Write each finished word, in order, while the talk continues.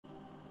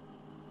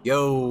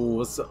Yo,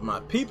 what's up, my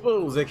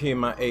peoples? AKA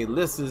my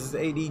A-list. This is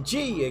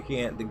ADG,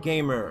 aka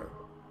AntDaGamer.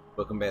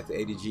 Welcome back to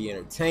ADG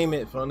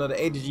Entertainment for another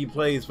ADG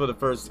plays for the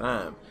first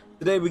time.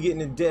 Today we're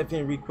getting a Death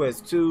in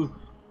Request 2,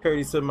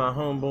 courtesy of my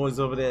homeboys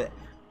over there,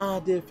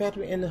 ADG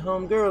Factory, and the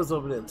homegirls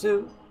over there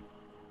too.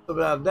 So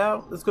without a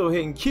doubt, let's go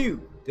ahead and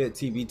cue that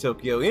TV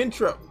Tokyo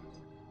intro.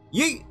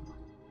 Yeet!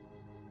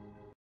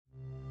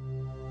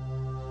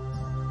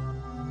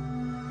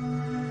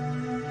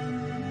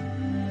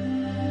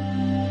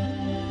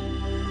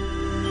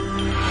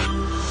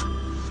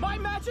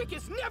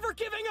 Is never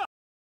giving up.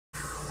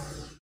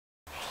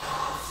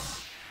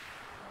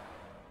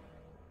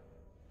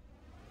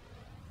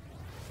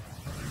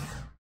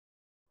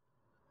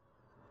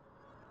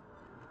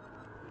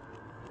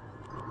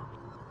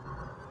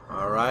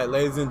 All right,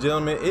 ladies and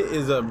gentlemen, it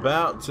is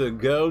about to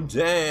go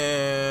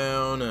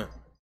down.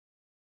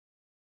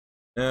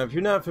 Now, if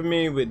you're not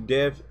familiar with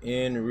Death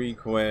in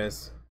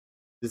Request,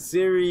 the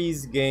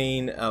series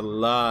gained a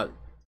lot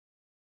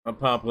of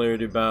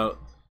popularity about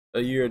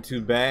a year or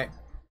two back.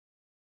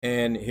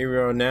 And here we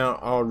are now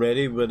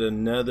already with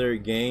another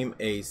game,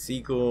 a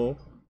sequel.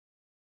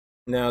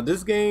 Now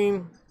this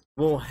game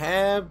will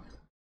have,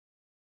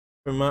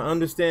 from my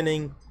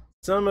understanding,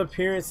 some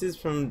appearances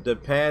from the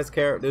past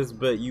characters,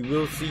 but you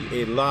will see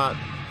a lot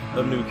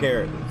of new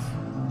characters.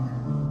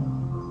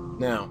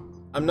 Now,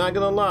 I'm not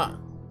gonna lie,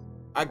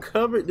 I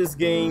covered this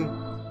game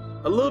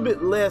a little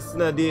bit less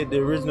than I did the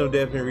original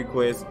Death in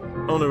Request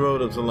on the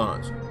road up to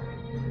launch.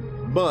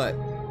 But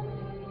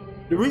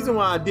the reason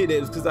why I did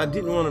that is because I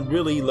didn't want to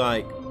really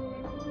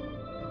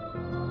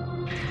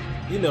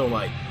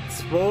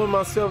spoil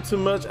myself too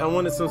much. I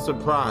wanted some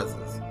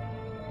surprises.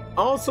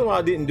 Also,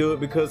 I didn't do it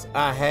because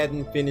I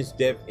hadn't finished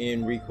Death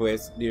in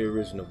Request, the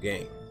original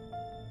game.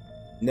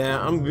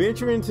 Now, I'm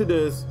venturing into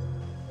this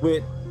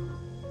with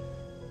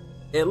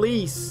at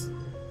least,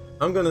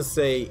 I'm going to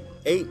say,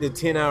 8 to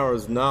 10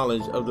 hours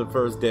knowledge of the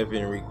first Death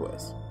in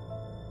Request.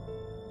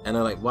 And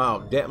I'm like, wow,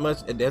 that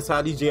much? That's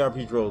how these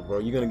JRPGs roll, bro.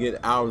 You're gonna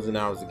get hours and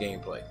hours of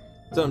gameplay.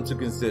 Something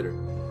to consider.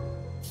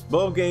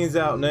 Both games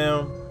out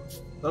now.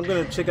 I'm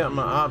gonna check out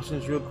my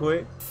options real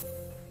quick.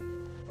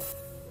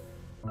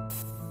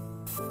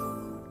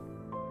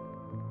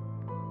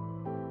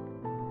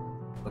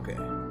 Okay.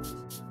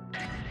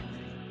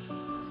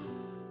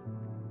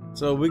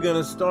 So we're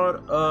gonna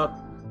start up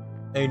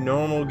a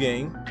normal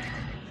game.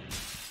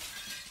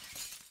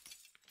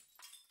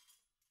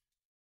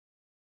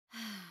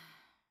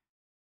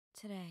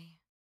 Today,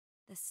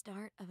 the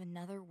start of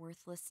another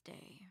worthless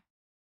day.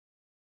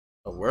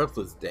 A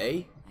worthless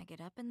day? I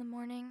get up in the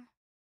morning,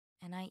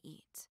 and I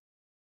eat.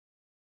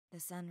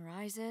 The sun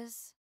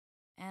rises,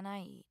 and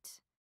I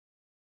eat.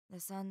 The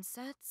sun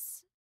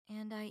sets,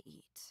 and I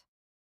eat.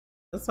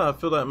 That's how I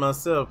feel like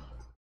myself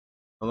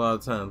a lot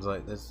of times.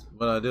 Like, that's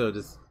what I do.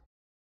 Just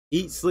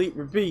eat, sleep,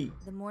 repeat.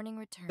 The morning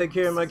returns. Take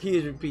care of my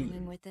kids, repeat.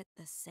 Bringing with it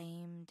the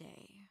same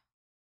day.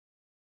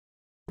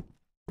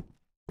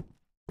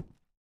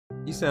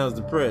 He sounds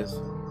depressed.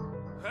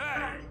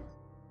 Hey!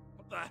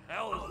 What the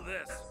hell is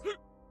this?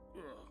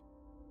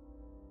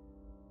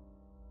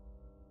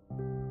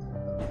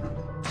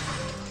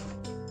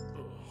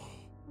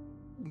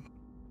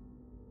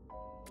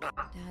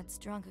 Dad's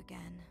drunk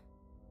again.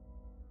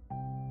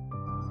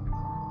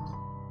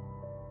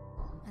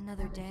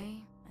 Another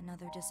day,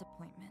 another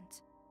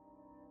disappointment.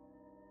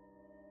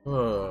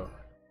 Oh,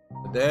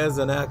 Dad's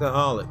an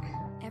alcoholic.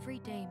 Every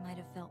day might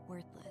have felt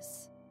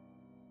worthless,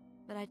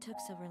 but I took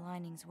silver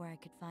linings where I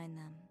could find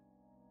them.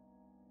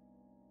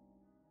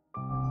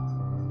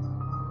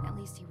 At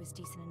least he was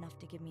decent enough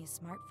to give me a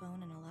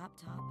smartphone and a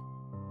laptop.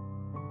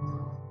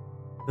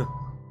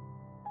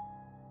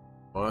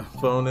 One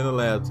phone and a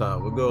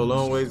laptop will go a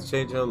long way to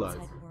change her life.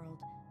 Inside world,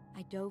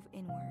 I dove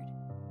inward,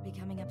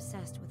 becoming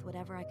obsessed with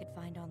whatever I could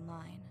find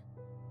online.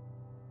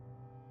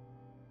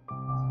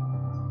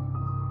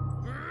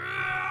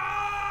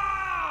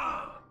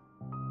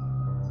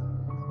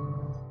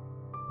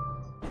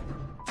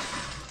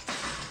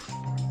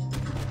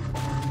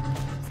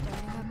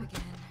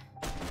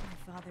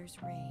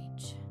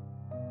 Rage.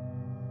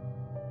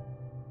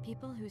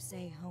 People who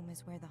say home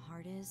is where the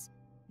heart is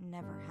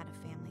never had a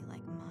family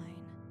like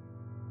mine.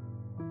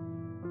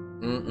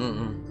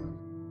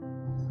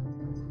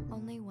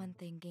 Only one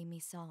thing gave me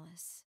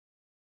solace.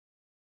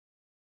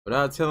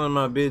 Without telling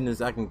my business,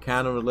 I can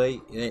kind of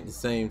relate. It ain't the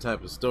same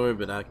type of story,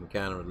 but I can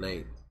kind of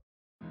relate.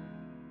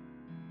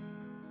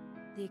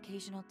 The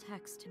occasional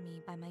text to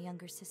me by my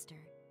younger sister,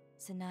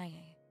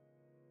 Sanae.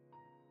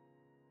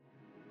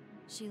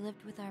 She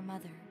lived with our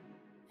mother,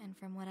 and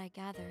from what I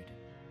gathered,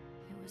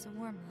 it was a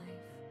warm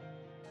life.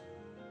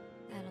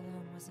 That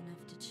alone was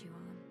enough to chew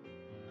on.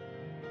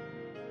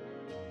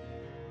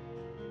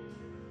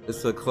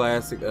 It's a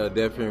classic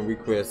Death in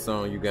Request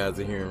song you guys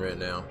are hearing right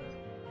now.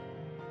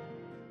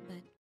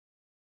 But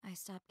I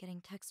stopped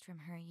getting texts from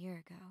her a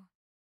year ago.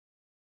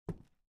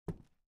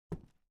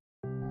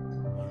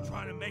 You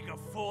trying to make a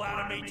fool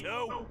out of me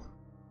too?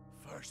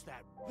 First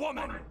that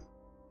woman,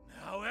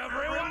 now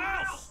everyone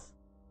else!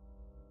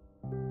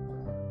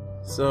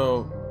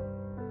 So,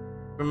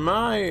 From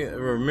my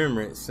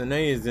remembrance, Sine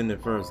is in the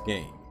first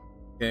game.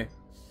 Okay.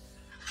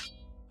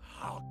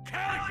 I'll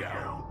kill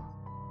you!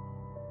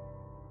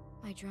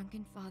 My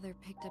drunken father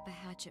picked up a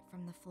hatchet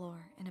from the floor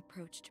and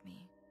approached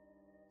me.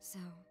 So,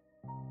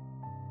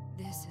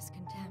 this is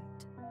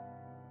contempt.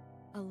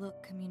 A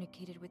look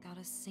communicated without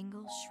a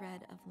single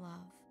shred of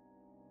love.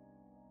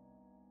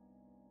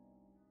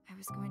 I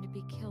was going to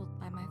be killed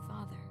by my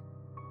father.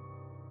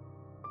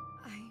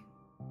 I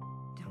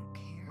don't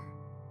care.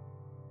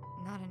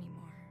 Not anymore.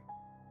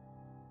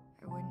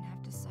 I wouldn't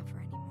have to suffer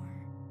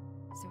anymore,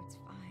 so it's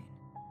fine.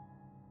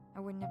 I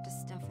wouldn't have to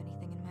stuff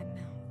anything in my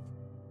mouth.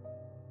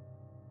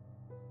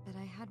 But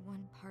I had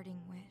one parting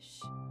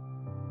wish.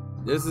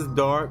 This is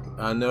dark.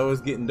 I know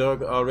it's getting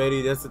dark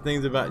already. That's the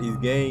things about these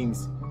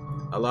games.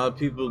 A lot of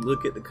people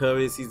look at the cover,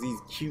 they see these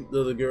cute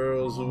little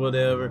girls or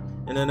whatever,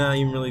 and they're not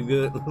even really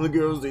good little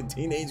girls, they're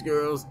teenage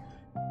girls.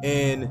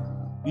 And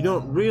you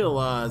don't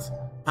realize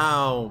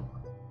how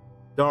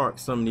dark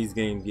some of these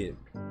games get.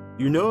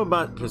 You know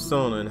about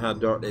Persona and how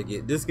dark they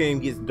get. This game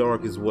gets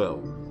dark as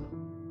well.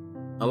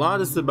 A lot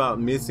of it's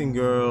about missing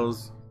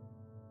girls,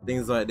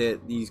 things like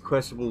that, these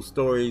questionable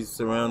stories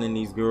surrounding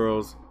these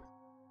girls.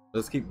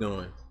 Let's keep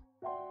going.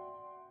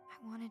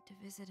 I wanted to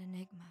visit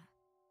Enigma,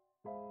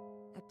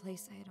 a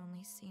place I had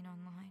only seen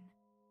online.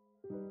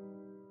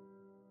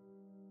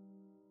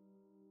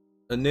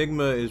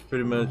 Enigma is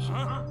pretty much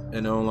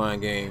an online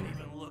game. Can't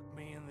even look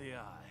me in the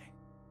eye.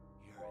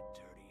 You're a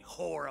dirty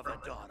whore of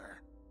a daughter.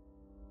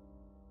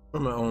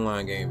 From an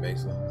online game,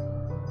 basically.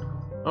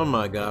 Oh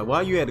my god,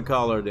 why you had to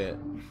call her that?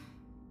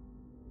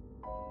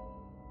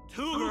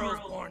 Two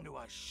girls born to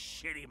a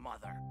shitty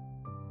mother.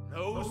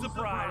 No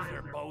surprise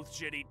they're both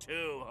shitty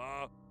too,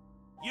 huh?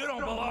 You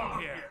don't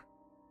belong here.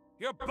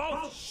 You're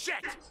both shit!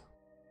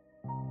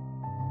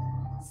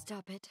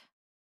 Stop it.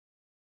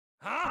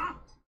 Huh?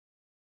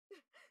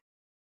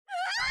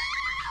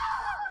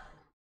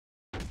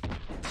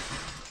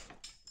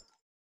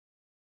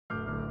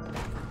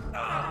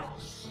 Oh,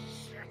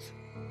 shit.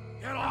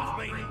 Get off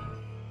me!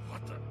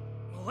 What the?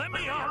 Let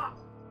me up!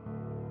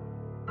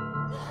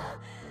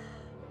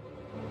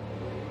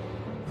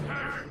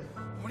 Hey,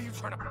 what are you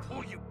trying to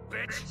pull, you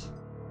bitch?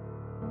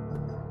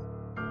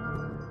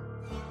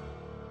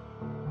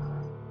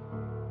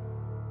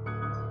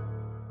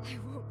 I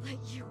won't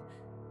let you.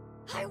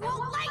 I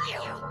won't let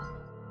you!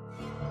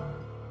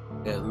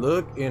 That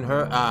look in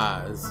her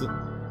eyes.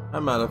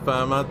 I'm about to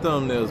find my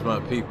thumbnails, my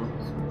people.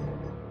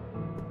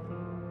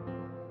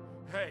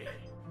 Hey.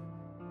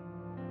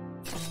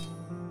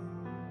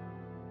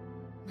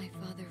 My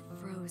father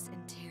froze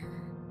in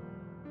terror.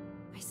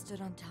 I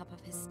stood on top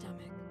of his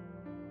stomach,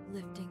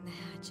 lifting the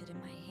hatchet in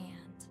my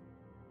hand.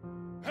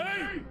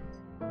 Hey!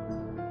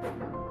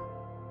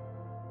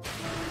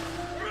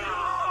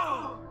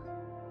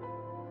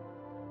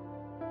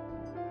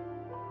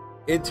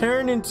 It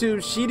turned into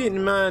she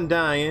didn't mind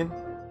dying,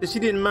 but she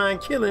didn't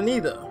mind killing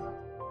either.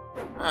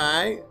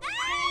 Alright.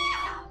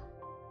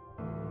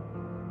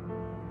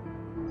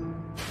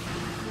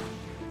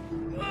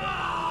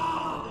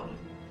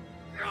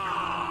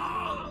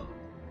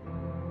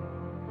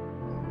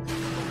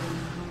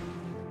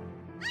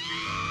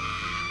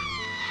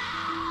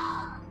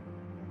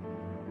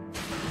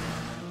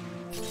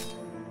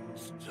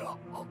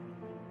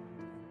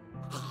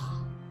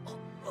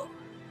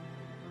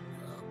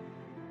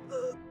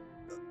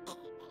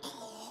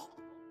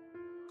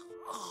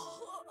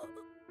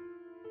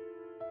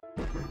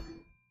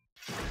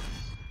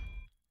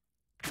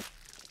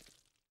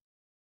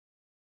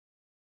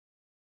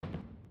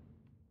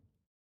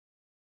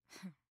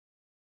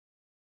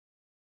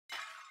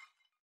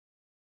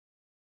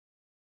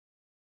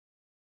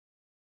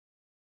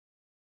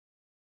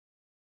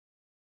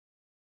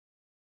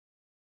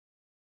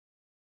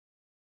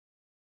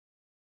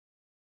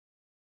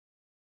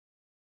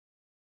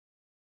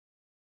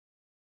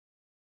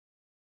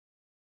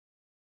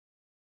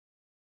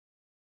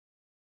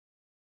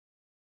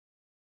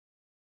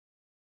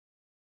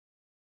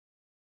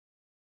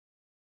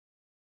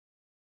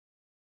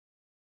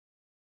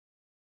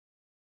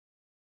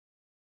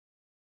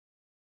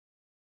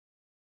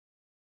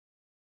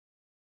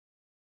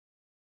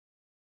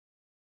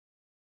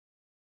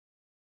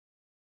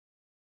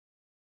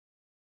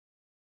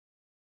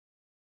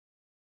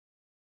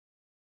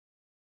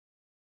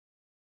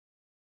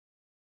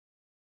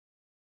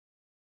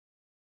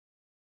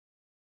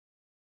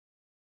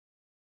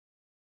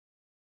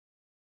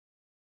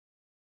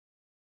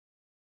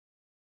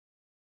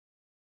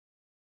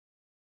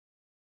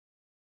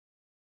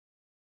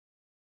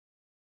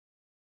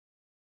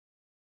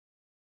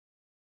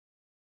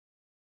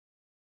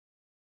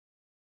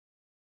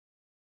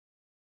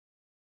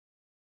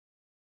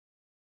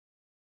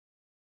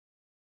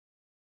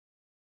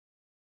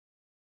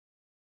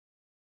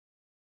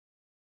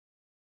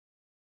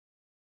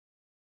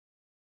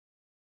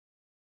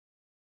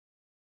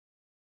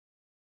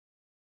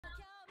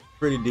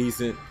 Pretty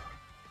decent.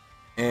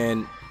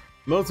 And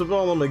most of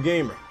all, I'm a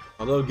gamer.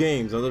 I love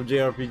games. I love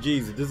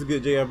JRPGs. If this is a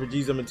good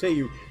JRPGs, I'm gonna tell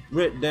you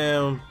right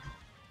down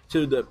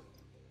to the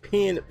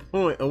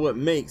pinpoint of what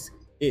makes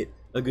it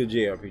a good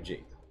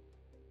JRPG.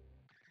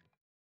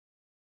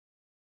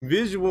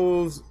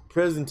 Visuals,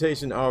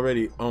 presentation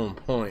already on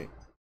point.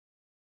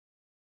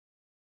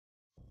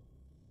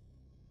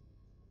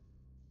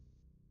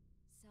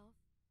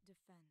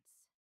 Self-defense.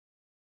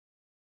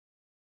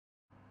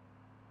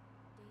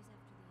 Days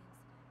after the incident,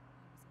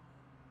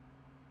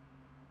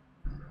 I was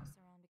alone. No one else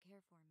around to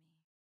care for me.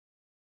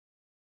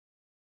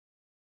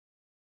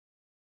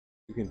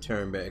 You can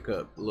turn back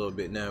up a little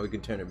bit now. We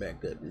can turn it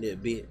back up a little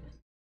bit.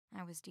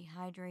 I was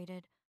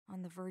dehydrated,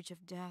 on the verge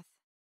of death.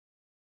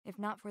 If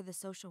not for the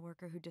social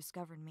worker who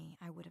discovered me,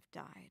 I would have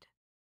died.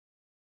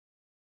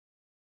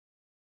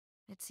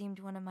 It seemed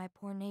one of my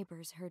poor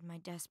neighbors heard my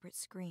desperate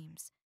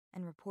screams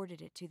and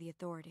reported it to the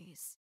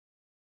authorities.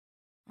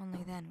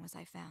 Only then was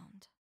I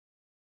found.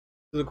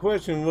 So the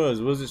question was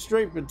it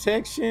straight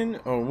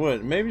protection or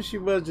what? Maybe she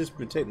was just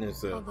protecting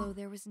herself. Although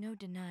there was no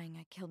denying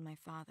I killed my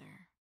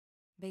father.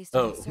 Based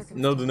on the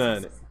circumstances, no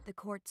denying it. The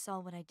court saw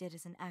what I did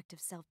as an act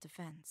of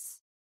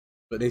self-defense.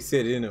 But they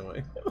said it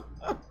anyway.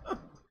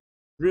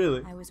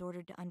 Really? I was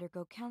ordered to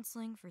undergo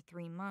counseling for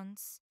 3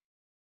 months.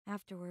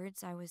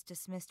 Afterwards, I was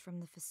dismissed from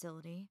the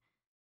facility,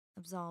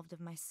 absolved of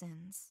my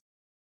sins.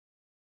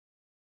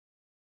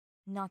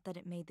 Not that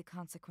it made the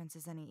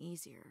consequences any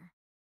easier.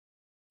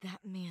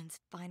 That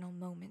man's final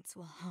moments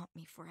will haunt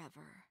me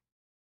forever.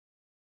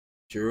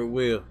 Sure it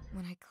will.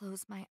 When I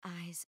close my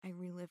eyes, I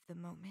relive the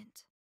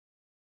moment.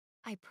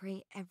 I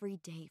pray every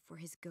day for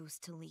his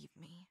ghost to leave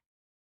me.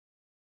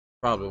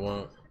 Probably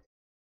won't.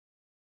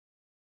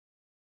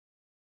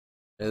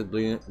 That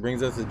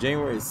brings us to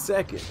January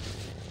 2nd.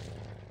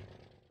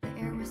 The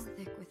air was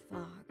thick with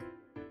fog,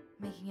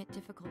 making it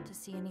difficult to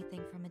see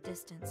anything from a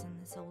distance in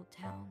this old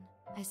town.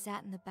 I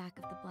sat in the back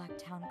of the black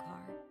town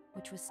car,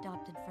 which was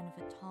stopped in front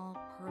of a tall,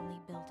 pearly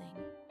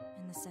building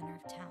in the center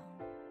of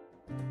town.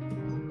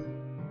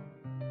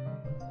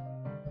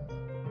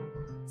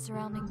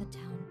 Surrounding the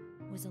town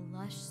was a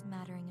lush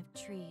smattering of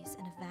trees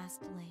and a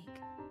vast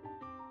lake.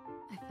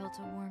 I felt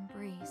a warm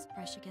breeze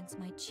brush against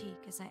my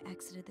cheek as I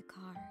exited the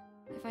car.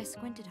 If I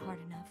squinted hard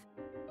enough,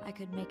 I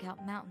could make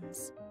out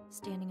mountains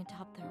standing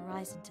atop the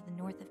horizon to the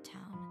north of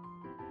town.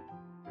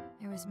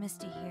 It was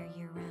misty here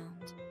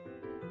year-round.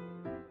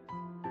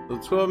 So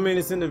 12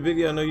 minutes in the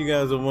video, I know you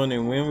guys are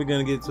wondering when we're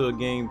gonna get to a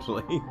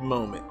gameplay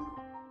moment.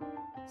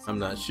 I'm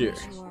not sure.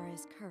 Shore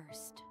is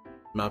cursed.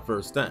 My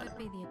first time. It could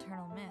be the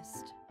eternal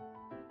mist.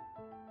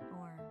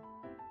 Or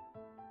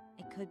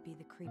it could be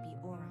the creepy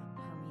aura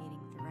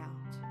permeating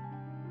throughout.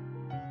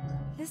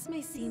 This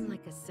may seem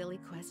like a silly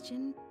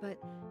question, but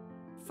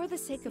for the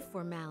sake of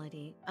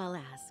formality, I'll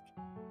ask.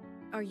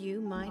 Are you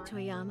my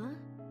Toyama?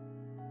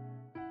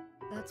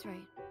 That's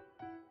right.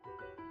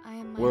 I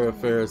am my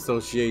Welfare Toyama.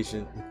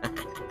 Association.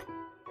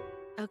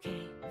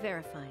 Okay,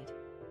 verified.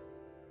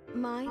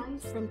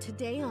 From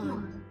today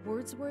on,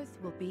 Wordsworth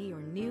will be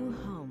your new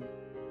home.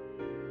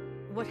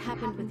 What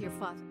happened with your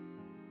father?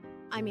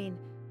 I mean,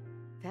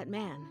 that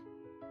man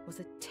was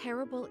a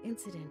terrible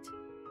incident.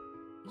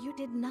 You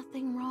did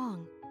nothing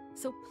wrong,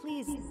 so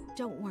please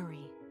don't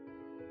worry.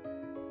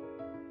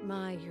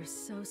 You're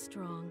so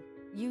strong.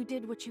 You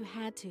did what you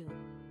had to.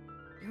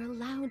 You're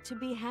allowed to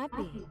be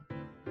happy.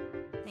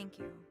 Thank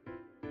you.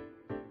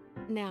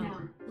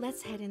 Now,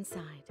 let's head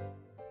inside.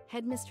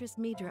 Headmistress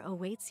Midra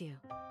awaits you.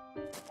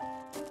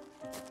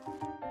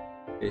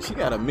 Yeah, she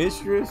got a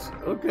mistress?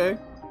 Okay.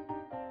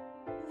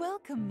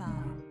 Welcome, Ma.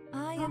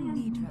 I am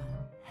Midra,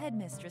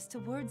 headmistress to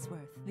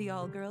Wordsworth, the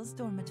all-girls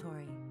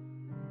dormitory.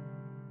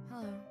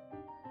 Hello.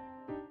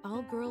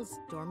 All-girls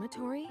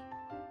dormitory?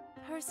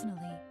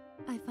 Personally,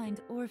 I find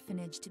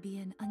orphanage to be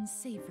an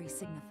unsavory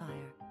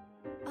signifier.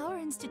 Our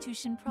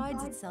institution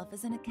prides itself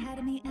as an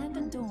academy and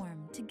a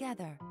dorm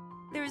together.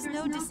 There is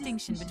no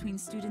distinction between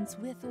students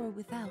with or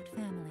without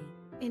family.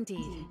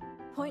 Indeed.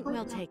 Point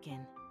well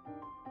taken.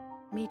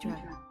 Midra,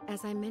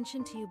 as I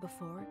mentioned to you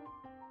before,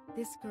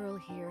 this girl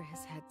here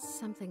has had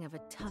something of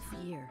a tough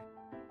year.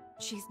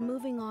 She's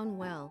moving on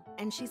well,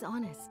 and she's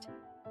honest.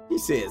 He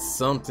said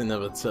something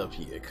of a tough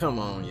year. Come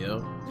on,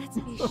 yo. Let's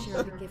be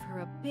sure to give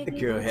her a big That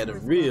girl had a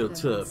Wordsworth real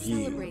welcome and tough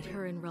year. Celebrate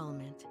her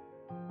enrollment.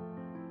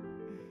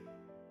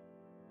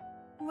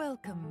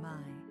 Welcome,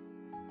 Mai.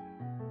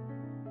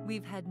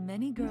 We've had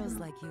many girls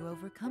like you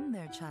overcome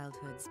their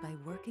childhoods by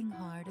working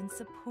hard and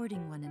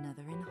supporting one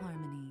another in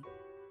harmony.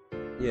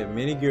 Yeah,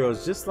 many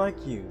girls just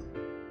like you.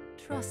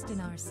 Trust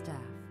in our staff.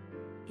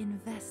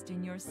 Invest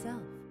in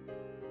yourself.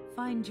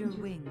 Find your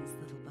wings,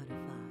 little butterfly.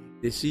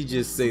 Did she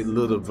just say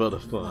little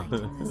butterfly?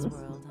 Fight in this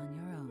world on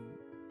your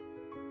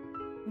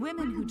own.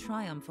 Women who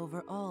triumph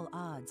over all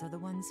odds are the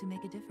ones who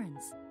make a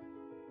difference.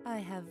 I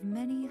have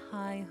many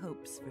high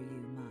hopes for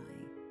you, Mai.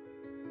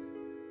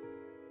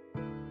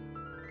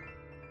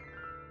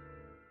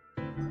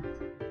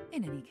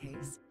 In any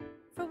case,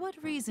 for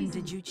what reason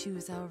did you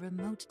choose our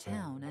remote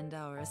town and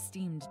our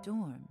esteemed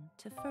dorm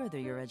to further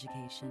your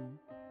education?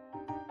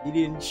 You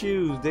didn't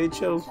choose, they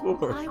chose for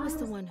her. I was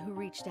the one who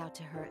reached out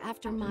to her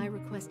after Mai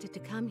requested to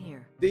come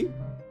here. See?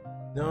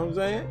 Know what I'm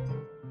saying?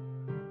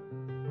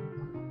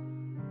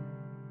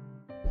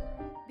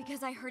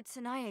 Because I heard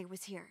Sanae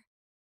was here.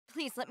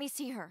 Please, let me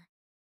see her.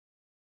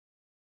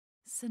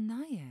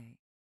 Sanae?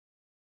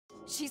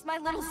 She's my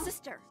little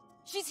sister.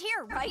 She's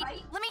here, right?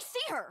 Let me see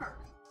her!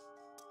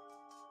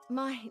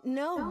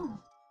 No.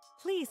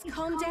 Please,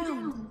 calm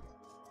down.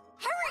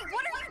 Hurry!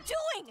 What are you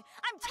doing?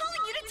 I'm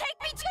telling you to take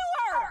me to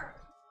her!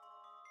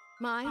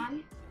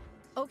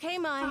 Okay,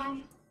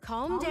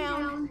 calm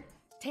down.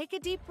 Take a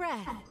deep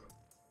breath.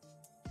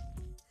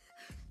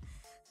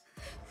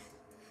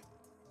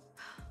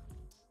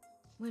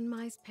 When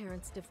Mai's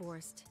parents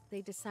divorced,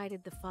 they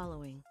decided the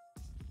following.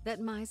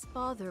 That Mai's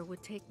father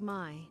would take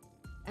Mai,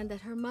 and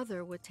that her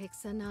mother would take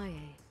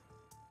Sanae.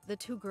 The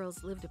two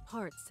girls lived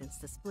apart since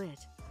the split.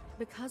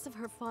 Because of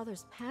her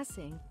father's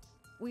passing,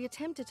 we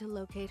attempted to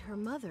locate her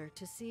mother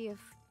to see if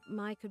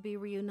Mai could be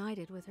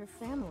reunited with her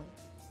family.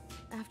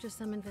 After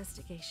some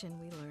investigation,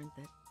 we learned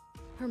that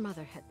her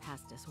mother had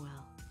passed as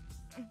well.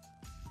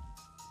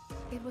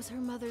 It was her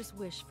mother's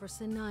wish for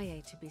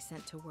Sanae to be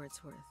sent to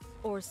Wordsworth,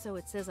 or so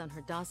it says on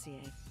her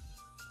dossier,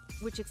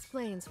 which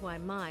explains why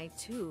Mai,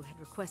 too, had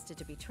requested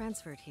to be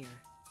transferred here.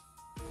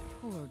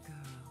 Poor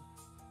girl.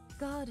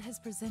 God has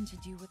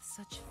presented you with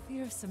such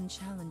fearsome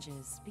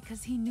challenges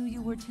because he knew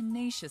you were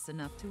tenacious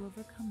enough to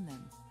overcome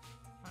them.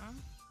 Huh?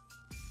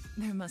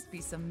 There must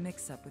be some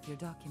mix-up with your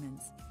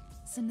documents.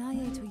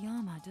 Sanae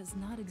Toyama does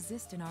not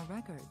exist in our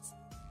records.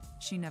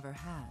 She never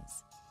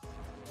has.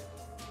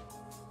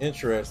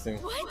 Interesting.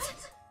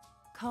 What?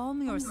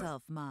 Calm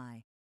yourself,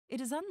 Mai. It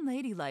is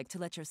unladylike to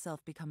let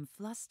yourself become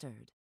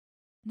flustered.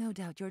 No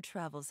doubt your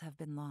travels have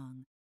been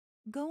long.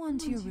 Go on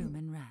to your room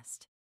and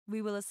rest.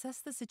 We will assess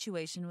the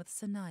situation with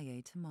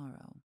Sanae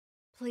tomorrow.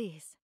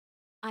 Please,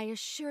 I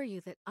assure you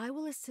that I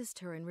will assist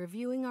her in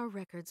reviewing our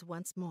records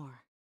once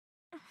more.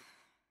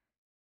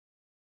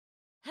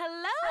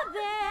 Hello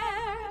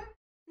there!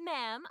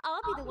 Ma'am,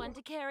 I'll be the one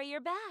to carry your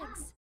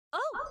bags.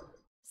 Oh,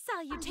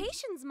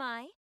 salutations,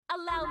 Mai.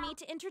 Allow me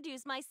to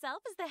introduce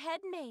myself as the head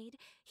maid,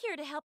 here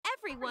to help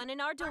everyone in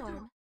our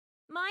dorm.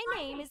 My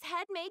name is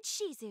Head Maid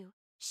Shizu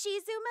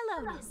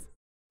Melonis.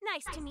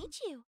 Nice to meet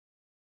you.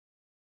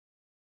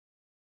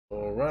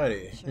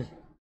 Alrighty. Sure.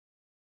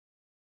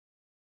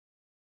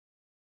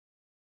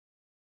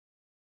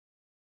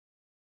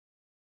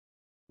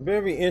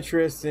 Very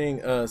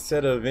interesting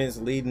set of events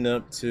leading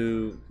up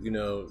to,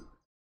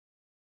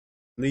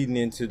 leading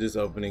into this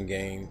opening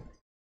game.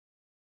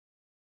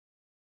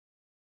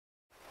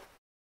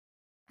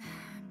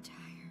 I'm tired.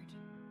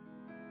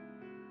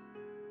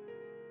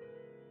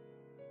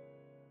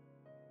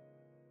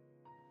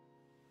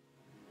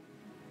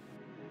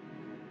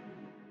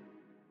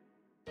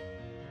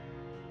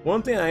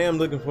 One thing I am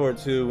looking forward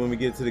to when we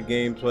get to the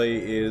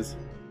gameplay is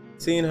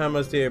seeing how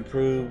much they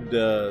improved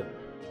the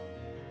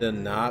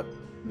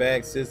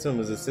knockback system.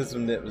 Was a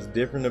system that was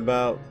different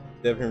about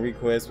Death in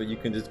Request, where you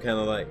can just kind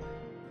of like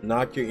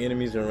knock your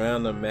enemies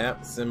around the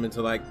map, similar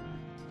to like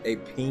a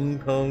ping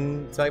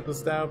pong type of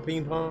style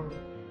ping pong.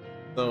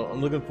 So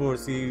I'm looking forward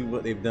to see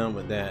what they've done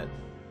with that.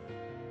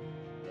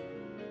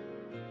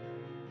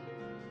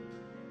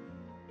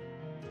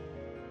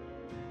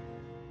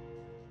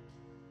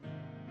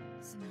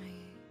 Sanae.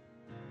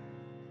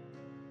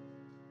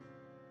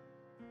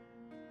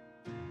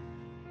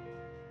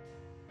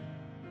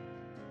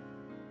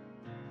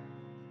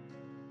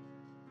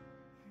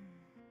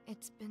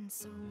 It's been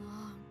so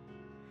long.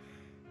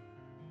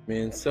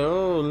 Been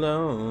so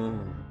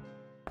long.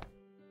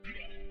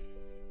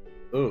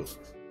 Ooh.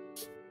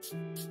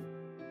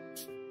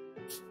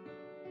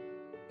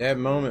 That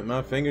moment,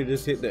 my finger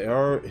just hit the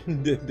R.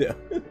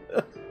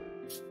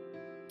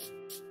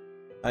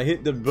 I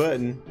hit the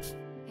button.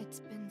 It's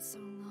been so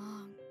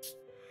long.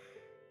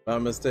 By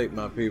mistake,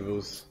 my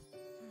peoples.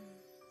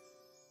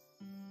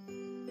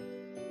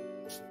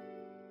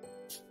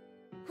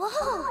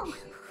 Whoa!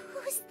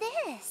 Who's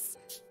this?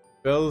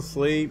 Fell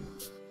asleep.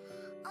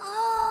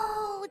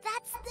 Oh,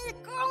 that's the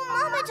girl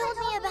Mama told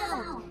me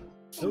about.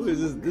 Who is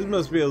this? This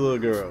must be a little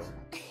girl.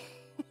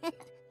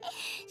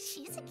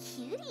 She's a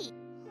cutie.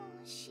 Oh,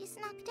 she's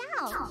knocked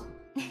out.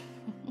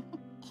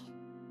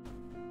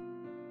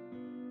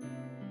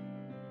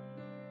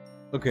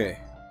 Okay,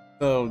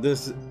 so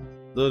this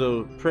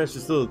little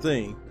precious little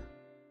thing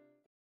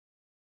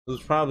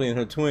was probably in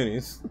her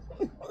 20s.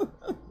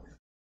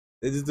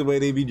 It's just the way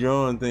they be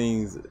drawing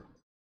things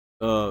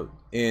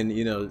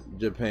in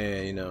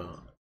Japan.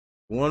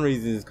 One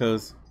reason is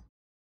because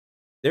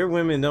their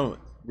women don't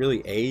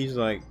really age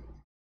like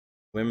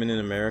women in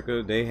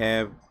America. They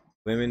have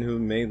women who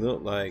may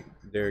look like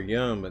they're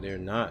young, but they're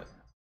not.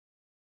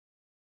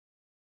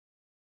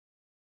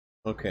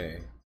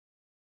 Okay.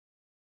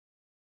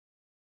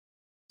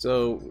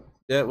 So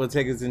that will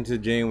take us into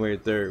January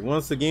 3rd.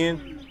 Once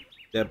again,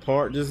 that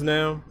part just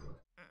now,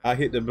 I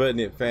hit the button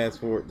and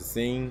fast forward the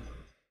scene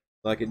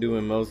like it do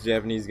in most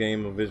Japanese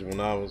game or visual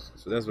novels.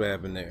 So that's what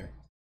happened there.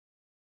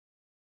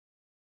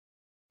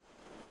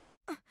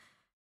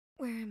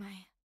 Where am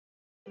I?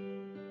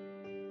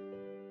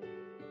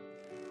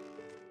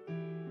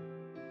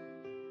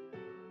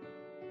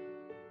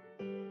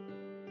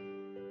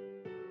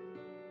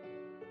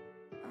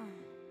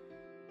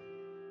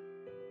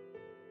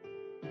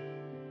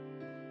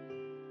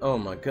 Oh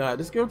my god,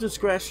 this girl just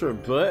scratched her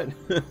butt.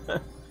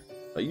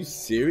 Are you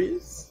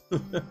serious?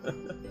 Whatever.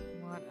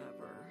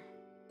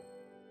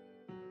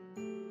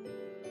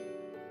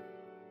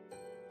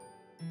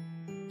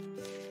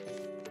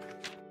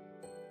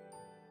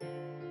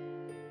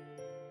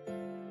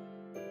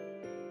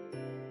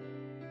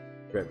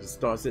 Breakfast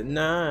starts at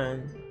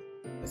 9.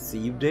 I see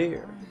you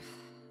there.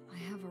 I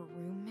have a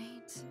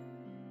roommate.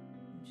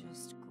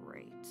 Just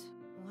great.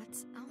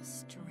 What's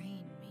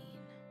Austrain mean?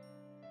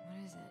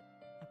 What is it?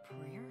 A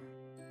prayer?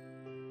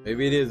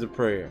 Maybe it is a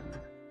prayer.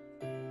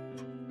 I'm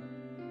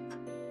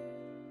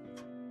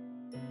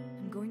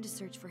going to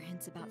search for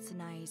hints about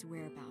Sanae's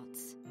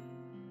whereabouts.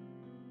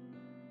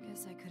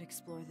 Guess I could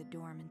explore the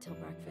dorm until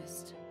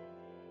breakfast.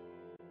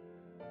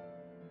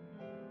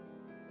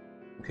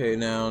 Okay,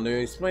 now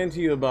they explained to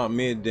you about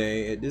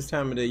midday. At this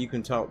time of day, you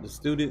can talk to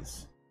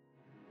students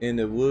in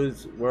the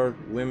Wordsworth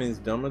Women's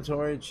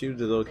Dormitory. Choose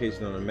the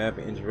location on the map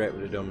and interact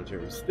with the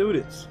dormitory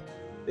students.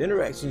 The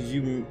interactions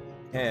you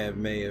have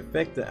may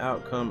affect the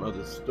outcome of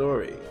the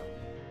story.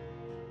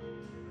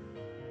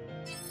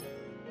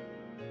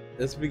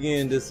 Let's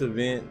begin this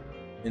event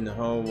in the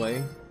hallway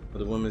of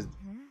the women's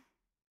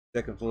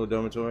second floor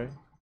dormitory.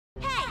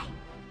 Hey!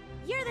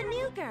 You're the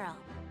new girl.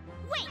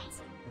 Wait!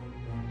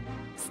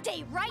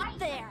 Stay right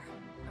there!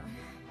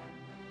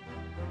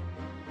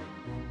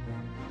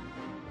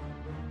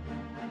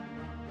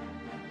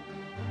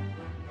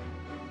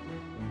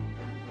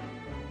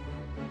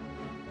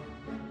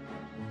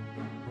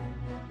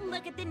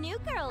 Look at the new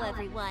girl,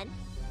 everyone.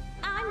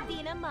 I'm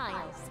Vina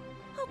Miles.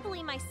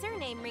 Hopefully my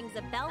surname rings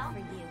a bell for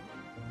you.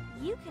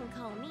 You can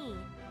call me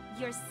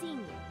your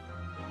senior.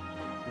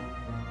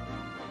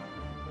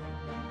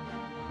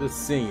 The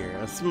senior,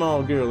 a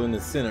small girl in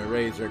the center,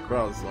 raised her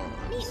cross arms.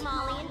 Meet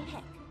Molly and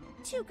Pick,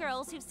 two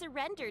girls who've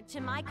surrendered to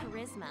my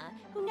charisma,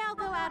 who now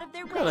go out of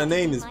their way. What kind of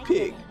name is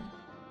Pick?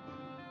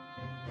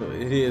 So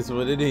it is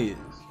what it is.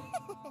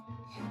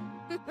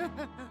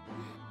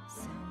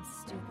 Sounds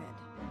stupid.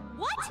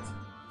 What?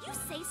 You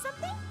say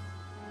something?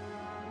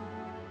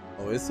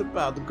 Oh, it's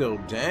about to go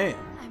down.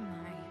 I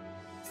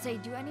might. Say,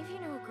 do any of you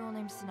know a girl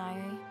named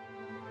Sanae?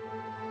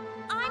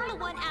 I'm the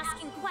one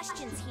asking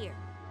questions here.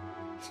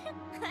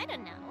 I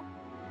don't know.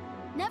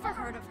 Never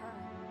heard of her.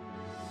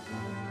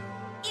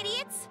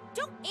 Idiots!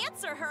 Don't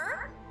answer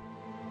her!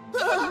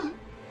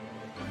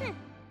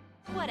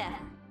 Whatever.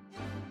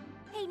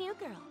 Hey, new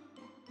girl.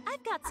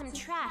 I've got some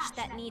trash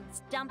that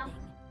needs dumping.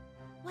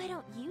 Why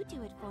don't you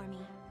do it for me?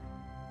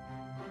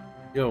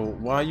 Yo,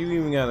 why you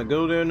even gotta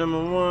go there,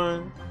 number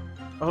one?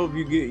 I hope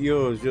you get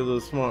yours, your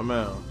little smart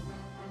mouth.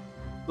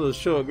 Little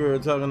short girl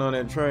talking on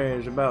that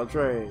trash about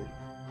trash.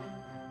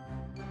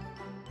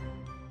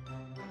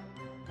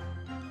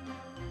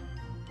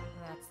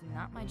 That's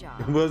not my job.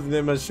 It wasn't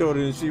that much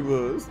shorter than she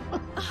was.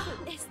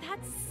 Is that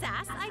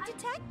sass I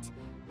detect?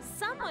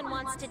 Someone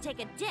wants to take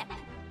a dip.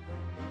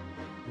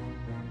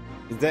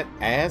 Is that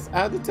ass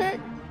I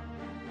detect?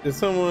 If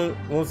someone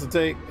wants to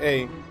take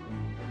a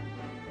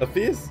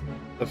fist?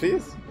 A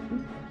fist?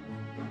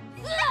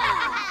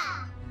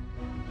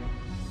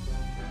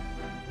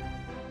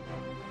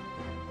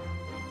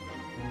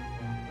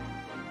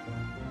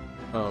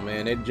 Oh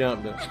man, they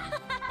jumped her.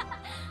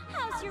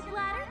 How's your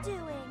bladder doing?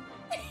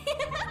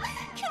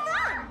 Come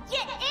on,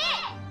 get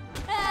in!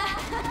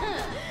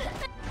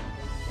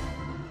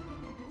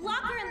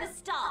 Lock her in the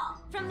stall,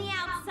 from the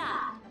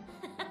outside.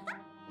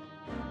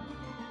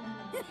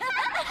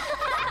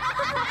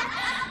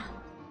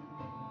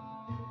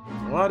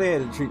 Why they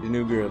had to treat the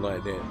new girl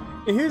like that?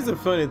 And here's the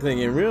funny thing,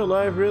 in real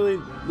life, really,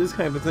 this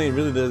kind of thing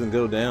really doesn't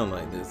go down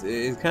like this.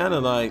 It's kind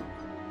of like,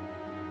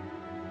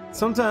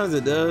 sometimes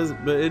it does,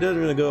 but it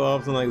doesn't really go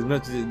often like as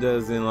much as it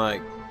does in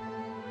like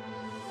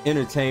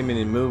entertainment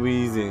and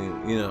movies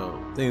and, you know,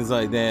 things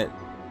like that.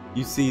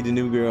 You see the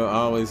new girl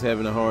always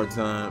having a hard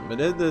time, but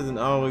that doesn't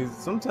always,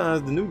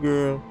 sometimes the new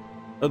girl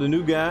or the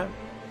new guy,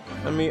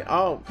 I mean,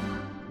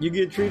 you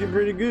get treated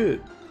pretty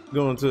good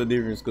going to a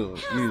different school.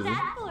 How's Usually.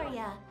 that for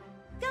ya?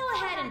 Go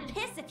ahead and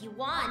piss if you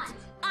want.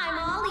 I'm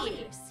all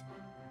ears.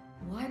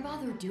 Why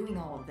bother doing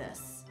all of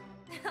this?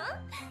 Huh?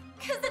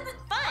 'Cause it's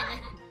fun.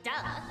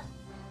 Duh.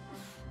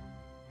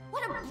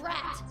 What a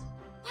brat.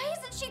 Why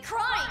isn't she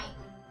crying?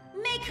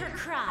 Make her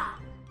cry.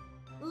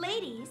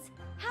 Ladies,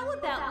 how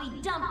about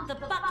we dump the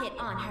bucket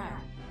on her?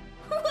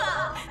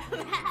 Whoa,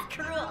 that's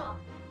cruel.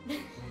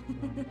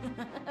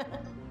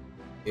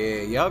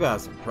 Yeah, y'all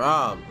got some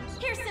problems.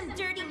 Here's some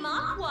dirty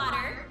mop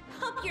water.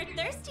 Hope you're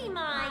thirsty,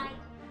 mine.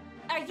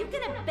 Are you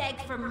gonna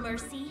beg for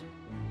mercy?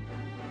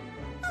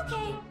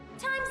 Okay,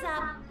 time's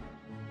up.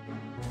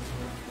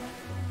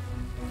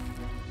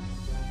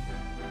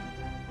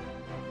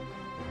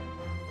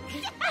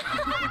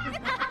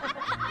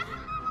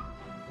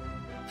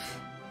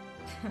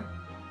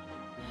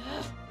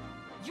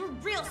 You're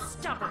real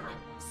stubborn.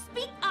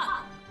 Speak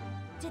up.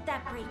 Did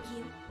that break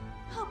you?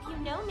 Hope you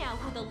know now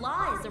who the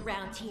law is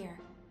around here.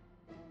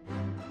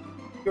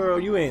 Girl,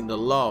 you ain't the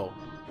law.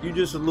 You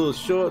just a little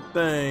short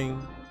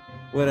thing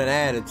with an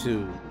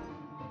attitude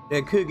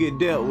that could get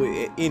dealt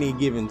with at any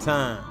given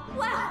time.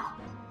 Wow,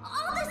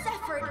 all this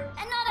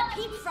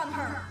from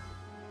her.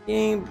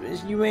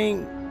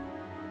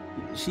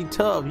 She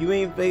tough. You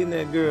ain't fading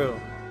that girl.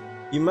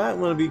 You might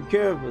want to be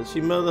careful.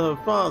 She mother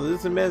her father.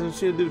 Just imagine what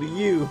she'll do to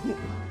you.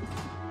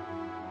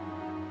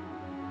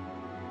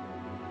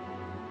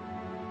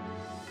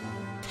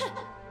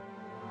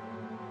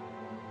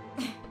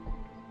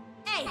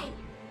 Hey,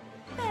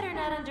 better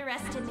not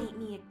underestimate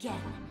me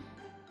again.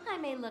 I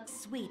may look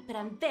sweet, but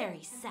I'm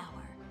very sour.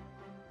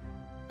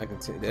 I can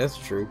tell you that's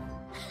true.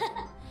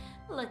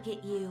 Look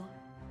at you.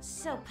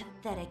 So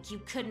pathetic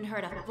you couldn't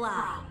hurt a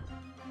fly.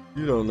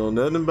 You don't know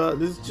nothing about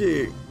this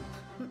chick.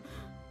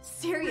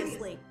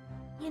 Seriously.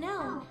 You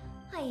know,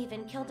 I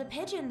even killed a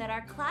pigeon that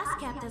our class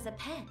kept as a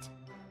pet.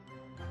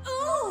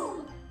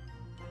 Ooh!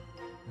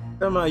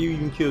 Somehow you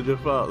even killed your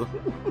father.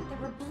 There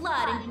were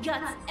blood and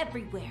guts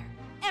everywhere.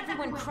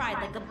 Everyone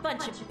cried like a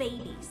bunch of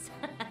babies.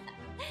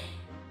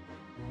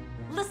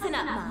 Listen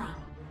up, Mai.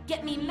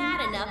 Get me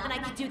mad enough and I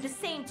could do the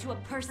same to a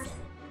person.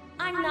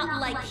 I'm not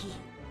like you.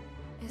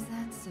 Is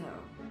that so?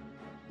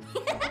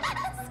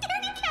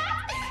 Scaredy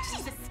cat!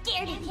 She's a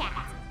scaredy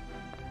cat!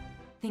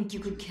 Think you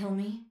could kill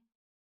me?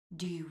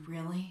 Do you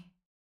really?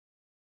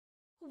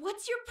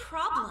 What's your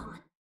problem?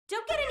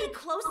 Don't get any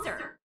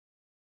closer.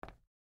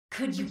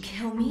 Could you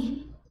kill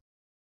me?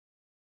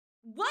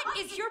 What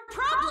is your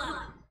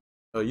problem?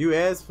 Oh, you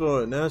asked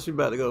for it. Now she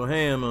about to go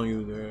ham on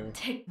you, girl.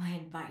 Take my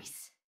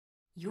advice.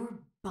 Your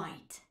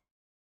bite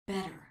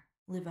better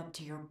live up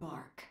to your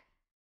bark.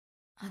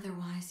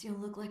 Otherwise, you'll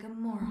look like a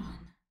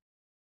moron.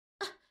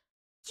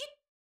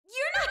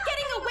 You're not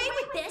getting away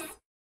with this!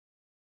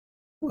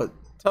 What?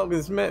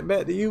 Talking smack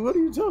back to you? What are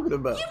you talking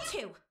about? You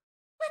two!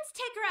 Let's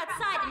take her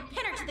outside and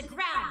pin her to the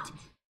ground.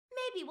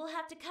 Maybe we'll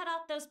have to cut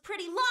off those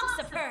pretty locks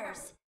of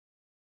hers.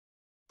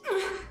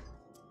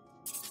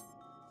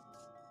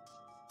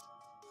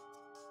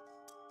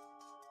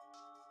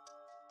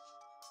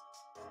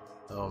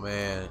 Oh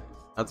man,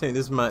 I think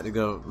this might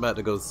about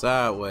to go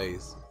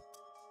sideways.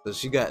 So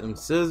she got them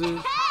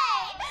scissors.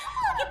 Hey!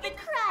 Look at the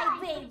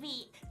crybaby! Do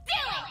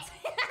it!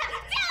 Do it!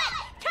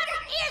 Cut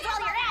her ears while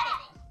you're at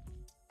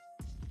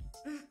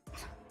it!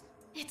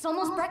 It's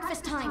almost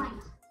breakfast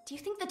time. Do you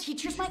think the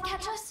teachers might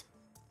catch us?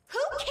 Who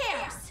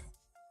cares?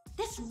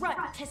 This rut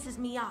pisses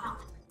me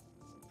off.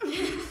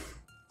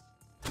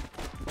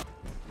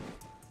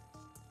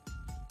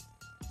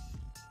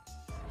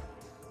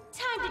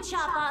 Time to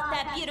chop off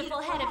that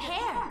beautiful head of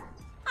hair.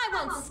 I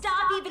won't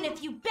stop even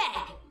if you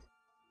beg.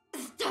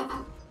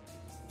 Stop!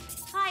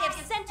 I have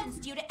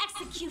sentenced you to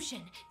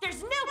execution.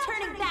 There's no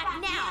turning back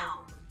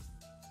now.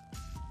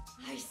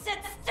 I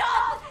said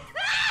stop!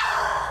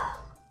 Ah!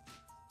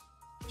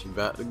 She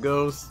about to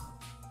go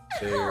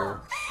there.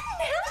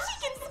 Now she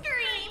can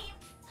scream.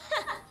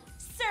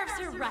 Serves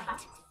her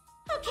right.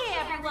 Okay,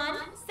 everyone,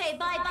 say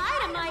bye-bye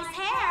to Mai's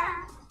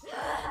hair.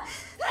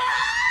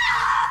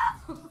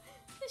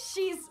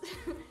 She's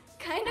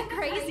kind of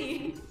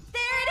crazy.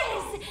 There it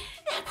is!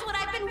 That's what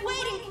I've been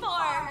waiting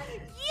for!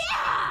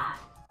 Yeah!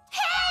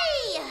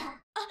 Hey!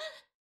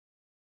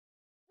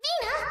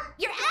 Vina,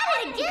 you're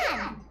at it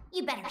again!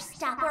 You better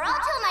stop or I'll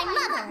tell my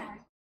mother!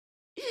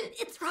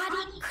 It's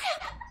Roddy.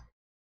 Crap!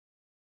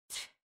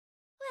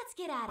 Let's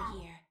get out of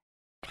here.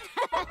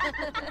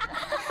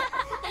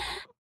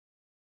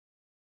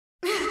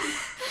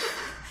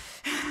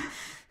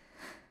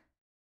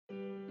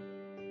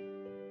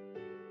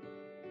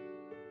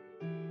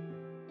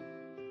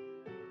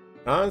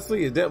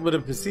 Honestly, if that would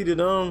have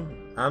proceeded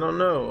on, I don't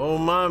know. Oh,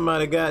 mine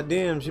might have got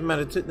them. She might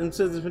have took them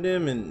scissors for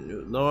them,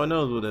 and Lord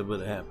knows what that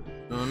would have happened.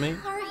 You know what I mean?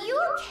 Are you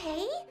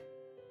okay?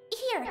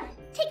 Here,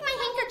 take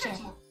my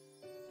handkerchief.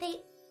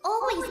 They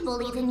always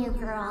bully the new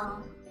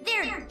girl.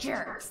 They're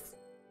jerks.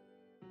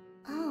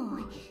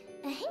 Oh,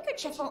 a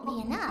handkerchief won't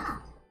be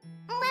enough.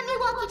 Let me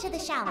walk you to the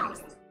showers.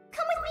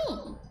 Come with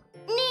me.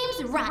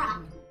 Name's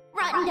Rotten.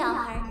 Rotten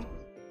Dollheart.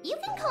 You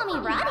can call me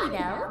Roddy,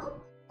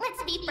 though.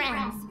 Let's be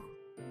friends.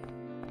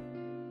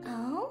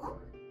 Oh?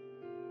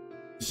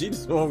 She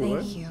just walked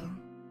away. Thank you,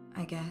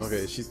 I guess.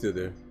 Okay, she's still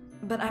there.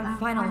 But I'm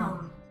fine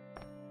alone.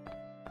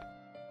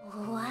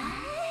 What?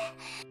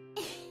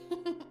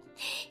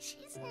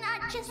 She's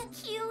not just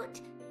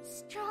cute,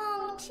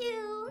 strong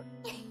too.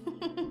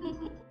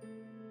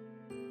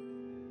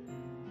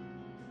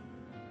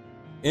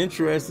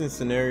 Interesting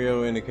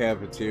scenario in the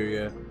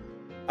cafeteria.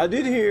 I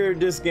did hear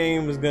this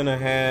game was gonna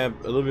have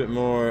a little bit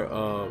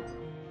more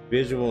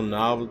visual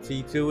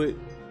novelty to it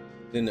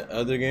than the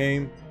other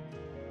game.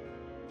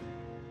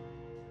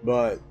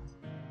 But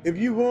if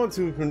you want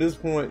to, from this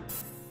point,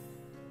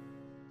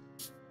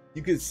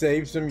 you could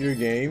save some of your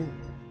game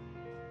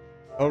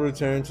or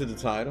return to the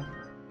title.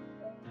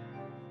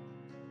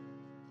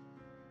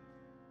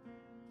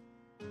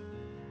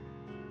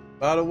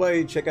 By the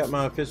way, check out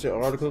my official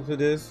article for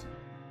this.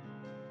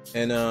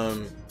 And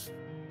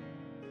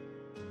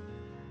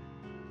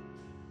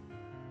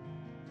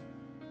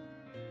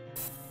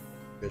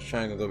just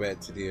trying to go back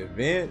to the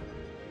event.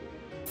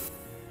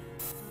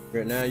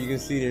 Right now you can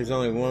see there's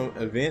only one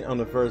event on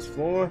the first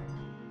floor,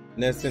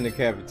 and that's in the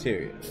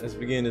cafeteria. Let's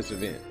begin this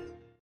event.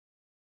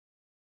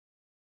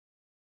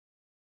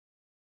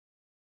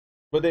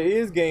 But there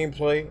is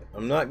gameplay.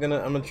 I'm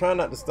gonna try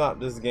not to stop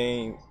this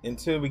game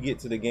until we get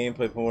to the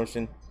gameplay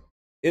portion.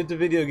 If the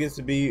video gets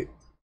to be a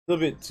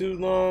little bit too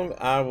long,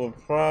 I will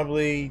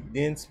probably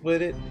then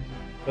split it,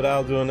 but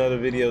I'll do another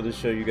video to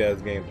show you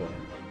guys gameplay.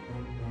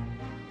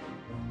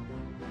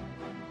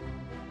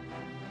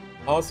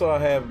 Also, I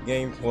have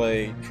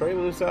gameplay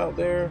trailers out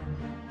there.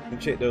 You can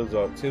check those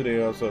out too.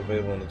 They're also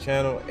available on the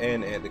channel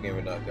and at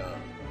AntDaGamer.com.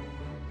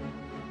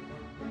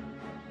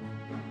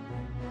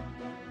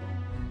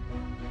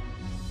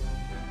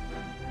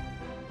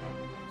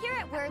 Here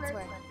at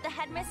Wordsworth, the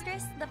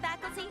headmistress, the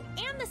faculty,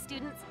 and the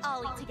students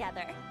all eat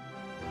together.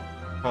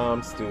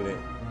 Student.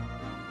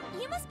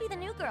 You must be the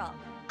new girl.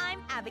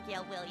 I'm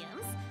Abigail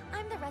Williams.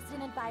 I'm the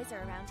resident advisor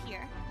around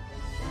here.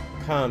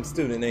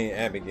 Student named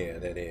Abigail,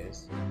 that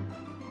is.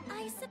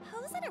 I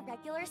suppose at a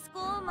regular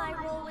school, my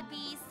role would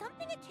be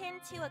something akin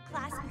to a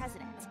class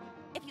president.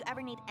 If you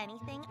ever need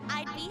anything,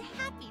 I'd be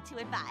happy to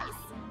advise.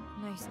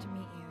 Nice to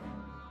meet you.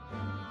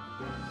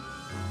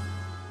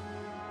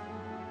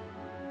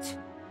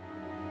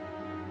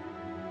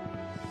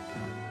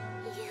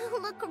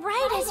 You look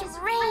right as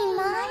rain,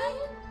 Mom.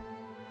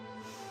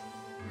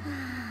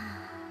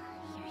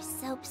 Your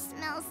soap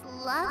smells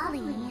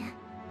lovely.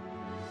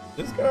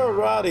 This girl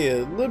Roddy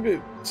is a little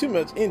bit too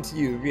much into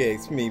you if you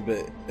ask me,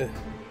 but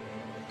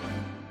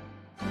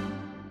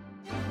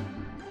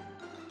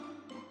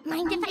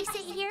Mind if I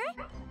sit here?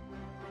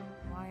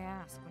 Why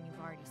ask when you've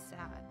already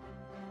sat?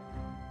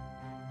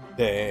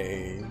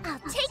 dang. I'll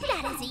take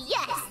that as a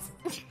yes.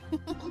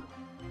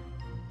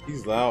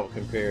 He's loud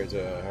compared to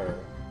her.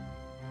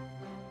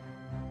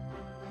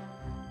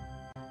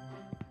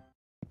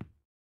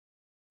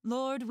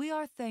 Lord, we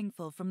are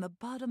thankful from the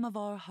bottom of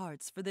our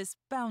hearts for this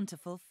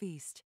bountiful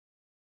feast.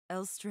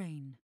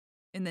 Elstrain,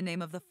 in the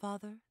name of the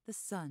Father, the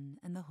Son,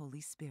 and the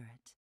Holy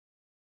Spirit.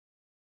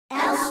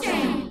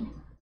 Elstrain.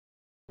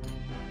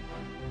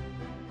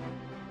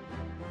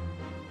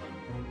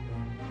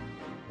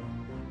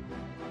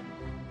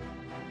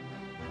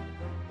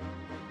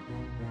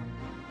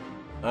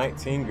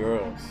 19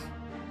 girls.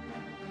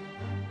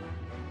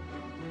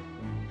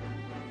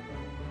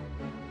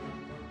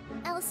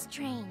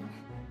 Elstrain.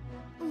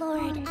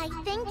 Lord, I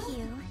thank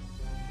you.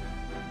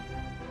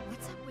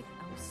 What's up with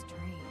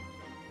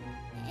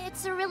Elstrain?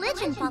 It's a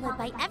religion followed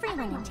by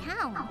everyone in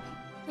town.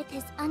 With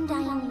his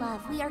undying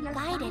love, we are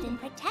guided and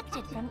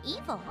protected from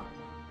evil.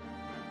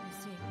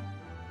 I see.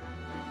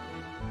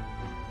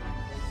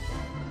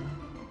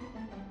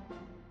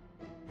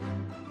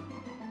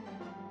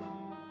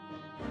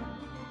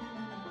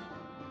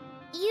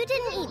 You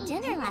didn't eat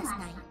dinner last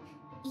night.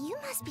 You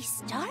must be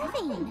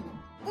starving.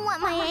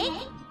 Want my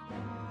egg?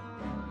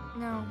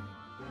 No,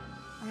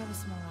 I have a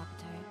small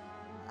appetite.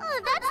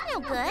 Oh, that's no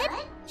good.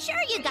 Sure,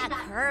 you got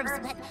curves,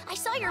 but I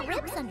saw your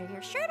ribs under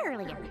your shirt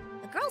earlier.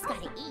 A girl's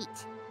gotta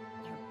eat.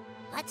 Your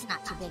butt's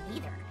not too big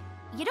either.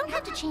 You don't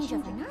have to change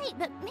overnight,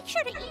 but make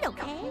sure to eat,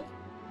 okay?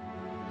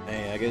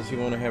 Hey, I guess you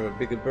want to have a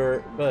bigger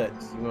butt.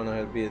 You want to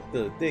have to be a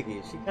little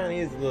thicky. She kind of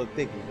is a little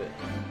thicky, but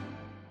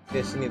I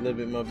guess she need a little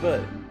bit more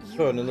butt.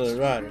 According to Little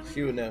Ryder,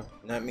 she would know,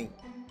 not me.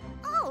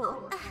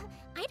 Oh,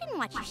 I didn't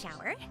watch you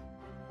shower.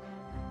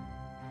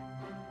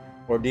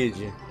 Or did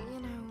you? You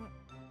know,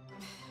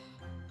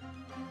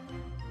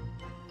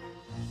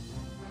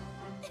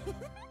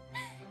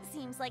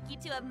 Seems like you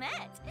two have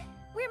met.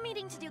 We're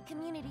meeting to do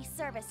community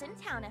service in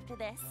town after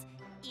this.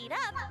 Eat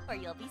up, or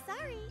you'll be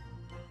sorry.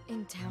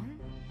 in town?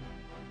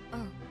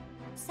 Oh,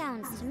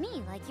 Sounds to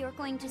me like you're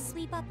going to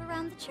sweep up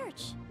around the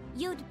church.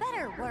 You'd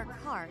better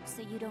work hard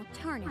so you don't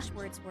tarnish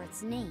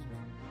Wordsworth's name.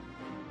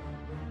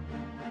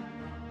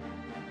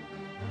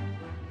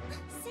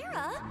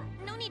 Sarah,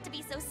 no need to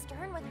be so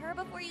stern with her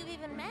before you've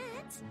even met.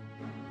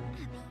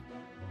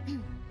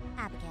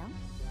 Abigail,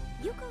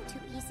 you go too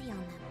easy on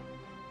them.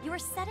 You're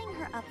setting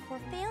her up for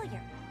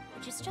failure,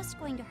 which is just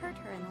going to hurt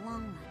her in the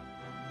long run.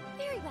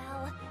 Very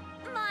well.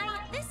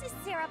 This is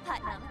Sarah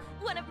Putnam,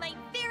 one of my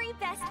very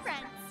best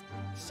friends.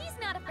 She's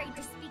not afraid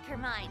to speak her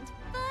mind,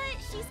 but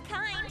she's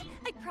kind,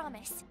 I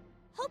promise.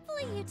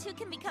 Hopefully you two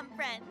can become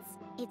friends.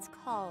 It's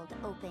called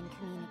open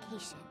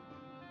communication.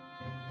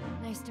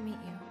 nice to meet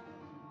you.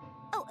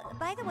 Oh,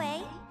 by the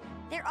way,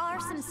 there are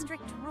some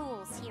strict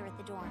rules here at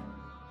the dorm.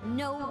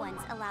 No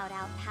one's allowed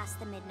out past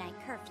the midnight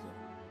curfew.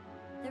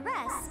 The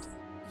rest,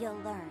 you'll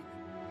learn.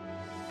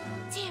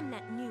 Damn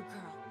that new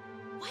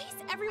girl. Why is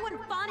everyone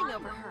fawning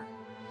over her?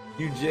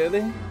 You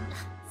jelly?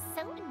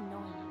 So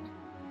annoying.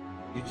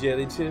 You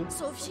jelly too?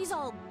 So if she's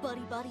all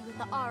buddy-buddy with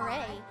the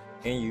RA,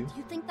 And you? do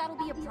you think that'll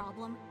be a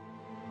problem?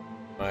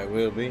 Might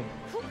will be.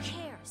 Who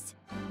cares?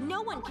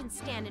 No one can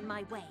stand in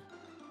my way.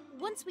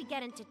 Once we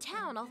get into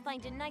town, I'll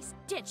find a nice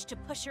ditch to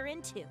push her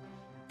into.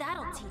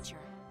 That'll teach her.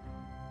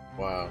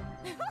 Wow.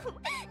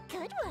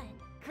 Good one.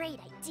 Great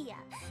idea.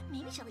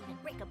 Maybe she'll even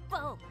break a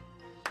bone.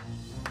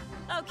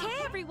 Okay,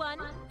 everyone,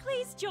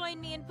 please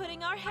join me in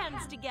putting our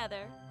hands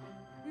together.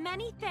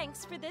 Many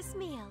thanks for this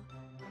meal.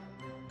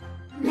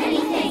 Many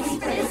thanks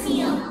for this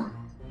meal.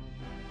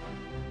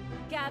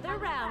 Gather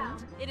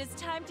round. It is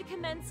time to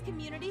commence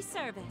community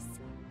service.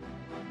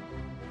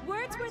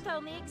 Wordsworth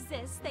only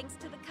exists thanks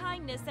to the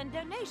kindness and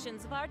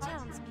donations of our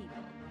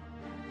townspeople.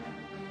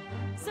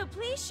 So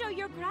please show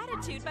your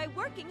gratitude by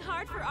working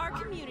hard for our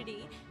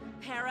community.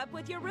 Pair up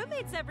with your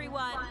roommates,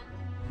 everyone.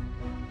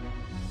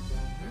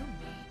 Roommate?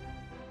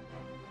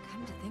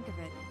 Come to think of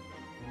it,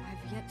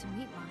 I've yet to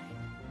meet mine.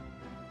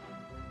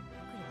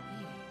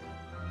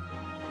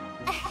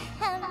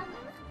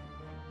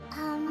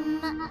 Who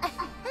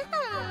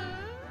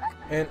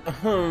could it be? And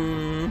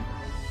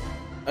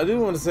I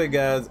do want to say,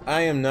 guys,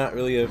 I am not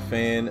really a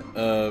fan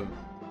of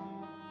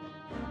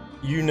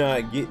you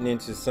not getting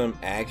into some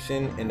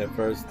action in the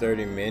first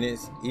 30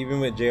 minutes. Even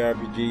with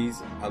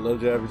JRPGs, I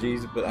love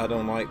JRPGs, but I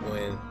don't like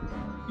when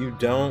you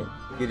don't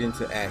get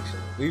into action.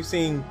 We've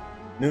seen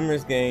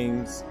numerous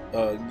games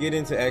get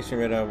into action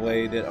right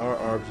away that are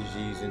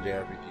RPGs and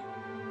JRPGs.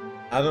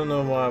 I don't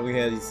know why we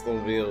had these slow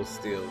builds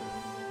still.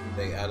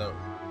 I don't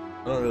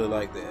really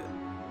like that.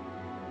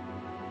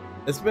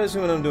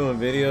 Especially when I'm doing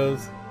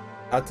videos,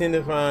 I tend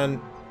to find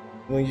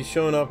when you're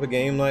showing off a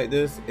game like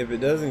this, if it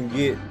doesn't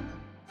get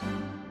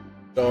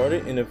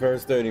started in the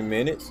first 30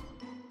 minutes,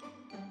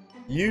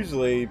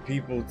 usually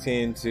people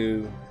tend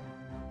to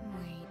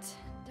Wait,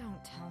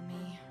 don't tell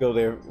me. go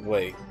their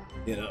way,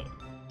 you know,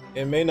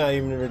 and may not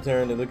even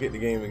return to look at the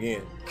game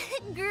again.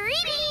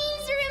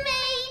 Greetings,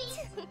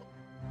 roommate!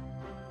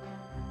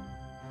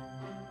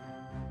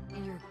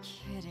 You're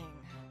kidding.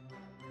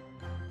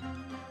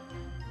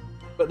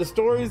 But the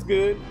story is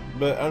good,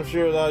 but I'm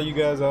sure a lot of you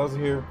guys are also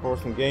here for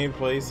some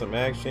gameplay, some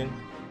action.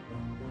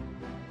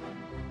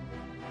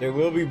 There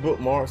will be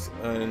bookmarks,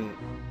 and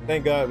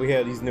thank God we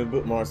have these new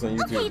bookmarks on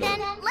YouTube. Okay then,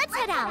 let's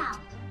head out.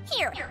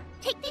 Here,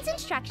 take these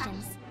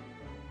instructions.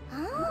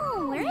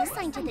 Oh, we're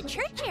assigned to the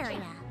church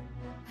area.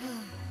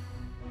 Don't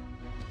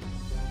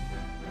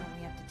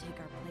we have to take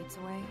our plates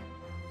away?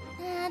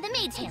 The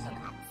maids handle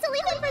that, so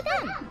leave it for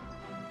them.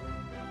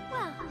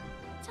 Well,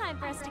 time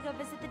for us to go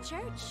visit the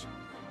church.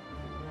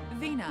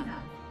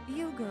 Vina,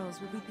 you girls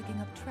will be picking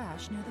up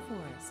trash near the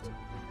forest.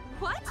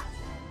 What?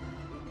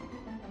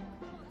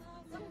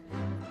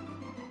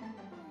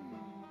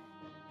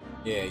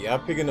 Yeah, y'all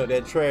picking up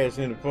that trash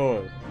in the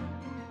forest.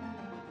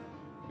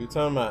 You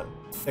talking about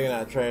taking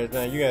out trash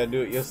now? You gotta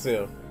do it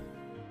yourself.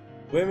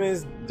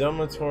 Women's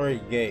Dormitory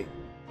Gate.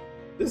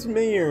 This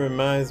menu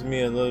reminds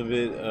me a little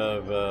bit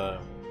of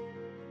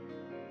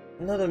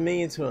another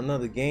menu to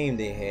another game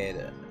they had.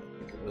 I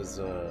think it was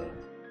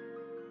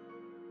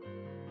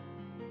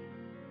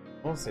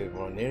I want to say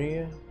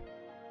Varneria.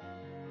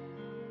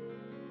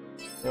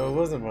 No, it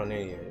wasn't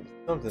Varneria. It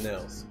was something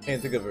else.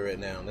 Can't think of it right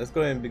now. Let's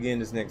go ahead and begin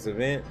this next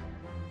event.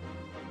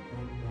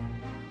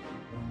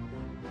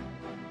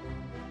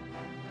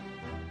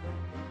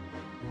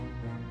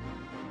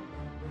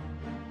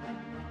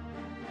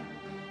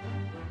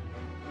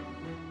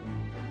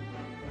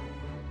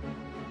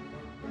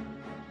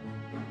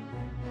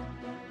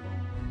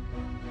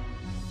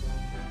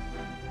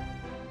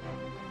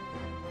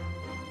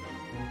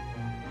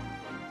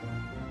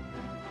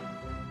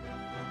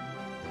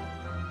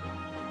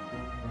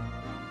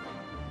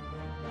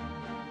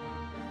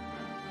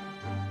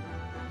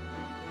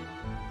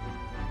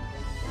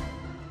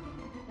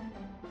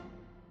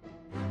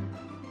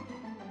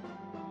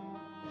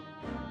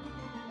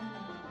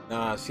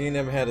 Nah, she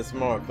never had a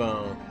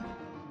smartphone.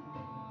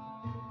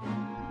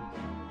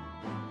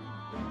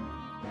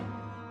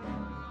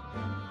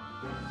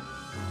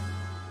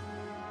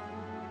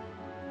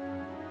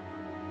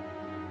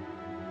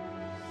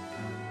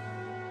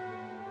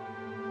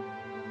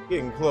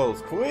 Getting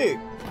close, quick!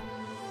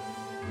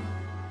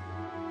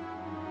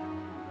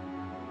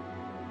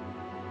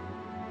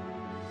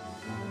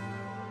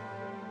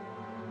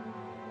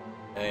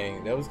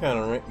 Dang, that was kind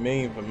of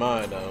mean for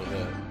mine though.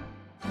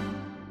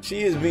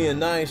 She is being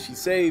nice. She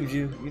saved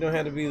you. You don't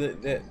have to be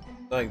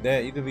like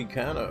that. You can be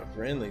kind of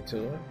friendly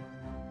to her.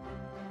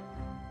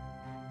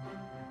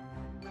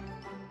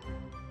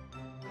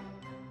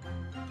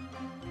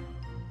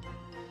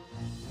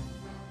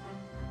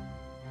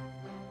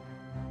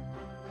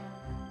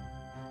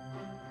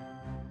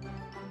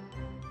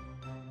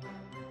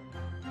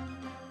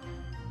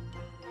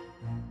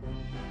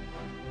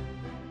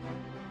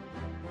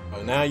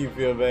 Oh, now you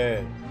feel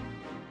bad.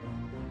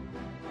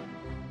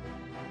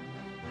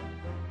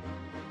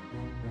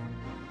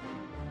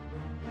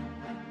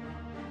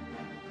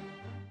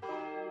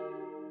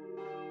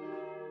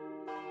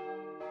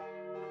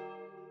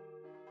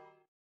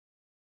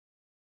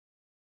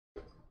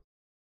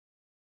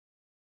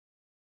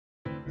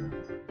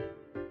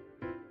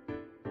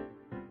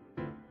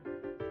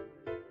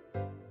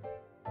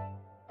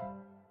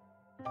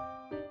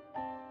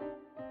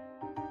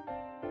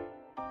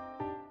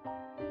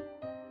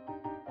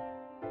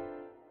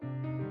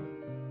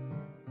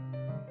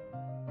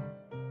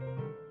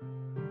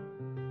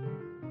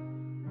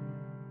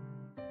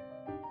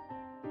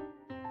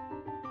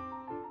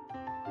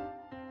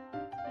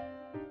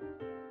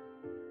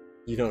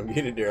 You don't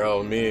get it, they're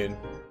all men.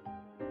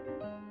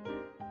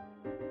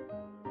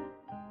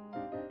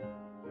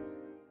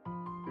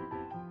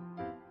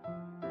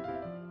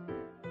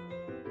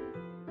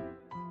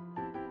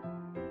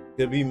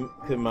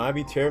 Could Mai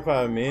be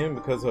terrified of men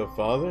because of her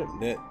father?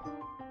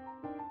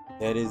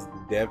 That is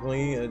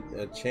definitely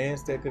a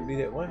chance that could be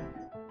that way.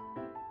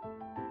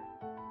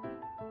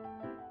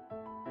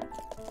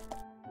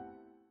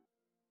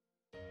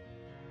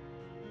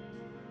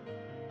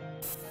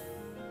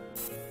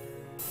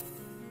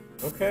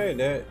 Okay,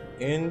 that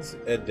ends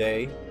a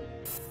day.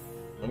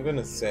 I'm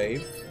gonna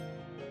save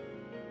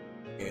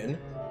in.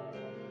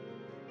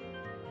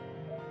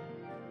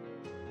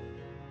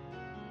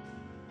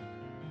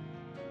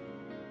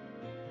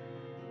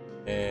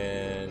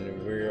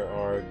 And we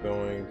are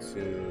going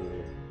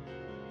to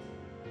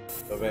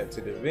go back to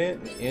the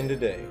event and end the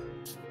day.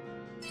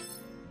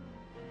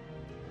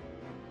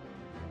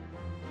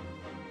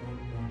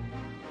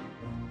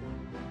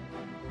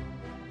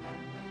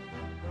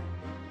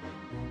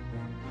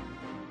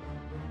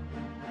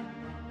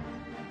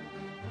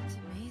 It's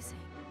amazing.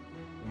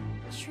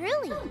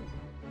 Truly,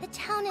 the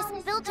town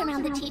is built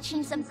around the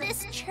teachings of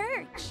this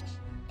church.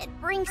 It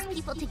brings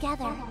people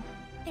together.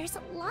 There's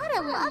a lot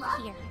of love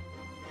here.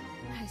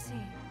 I see.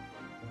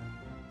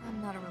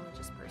 I'm not a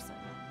religious person.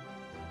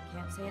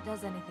 Can't say it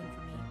does anything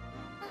for me.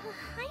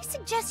 I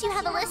suggest you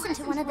have a listen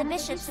to one of the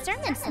bishop's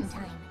sermons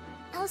sometime.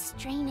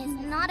 Elstrain is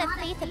not a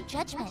faith of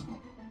judgment.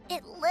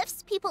 It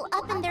lifts people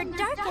up in their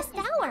darkest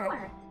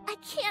hour. I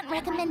can't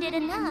recommend it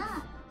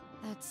enough.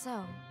 That's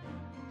so.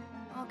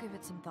 I'll give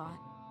it some thought.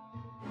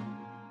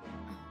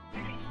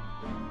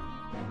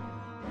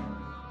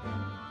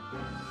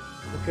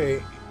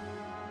 Okay.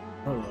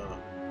 Hold on.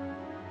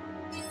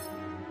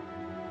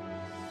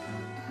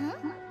 Huh?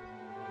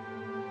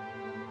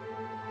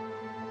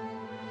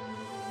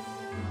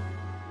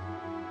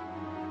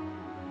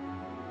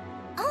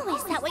 Oh,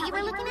 is that what you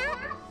were looking at?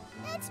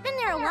 It's been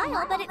there a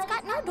while, but it's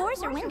got no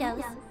doors or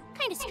windows.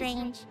 Kinda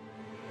strange.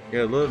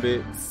 Yeah, a little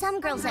bit.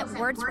 Some girls at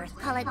Wordsworth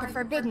call it the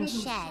Forbidden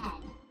Shed.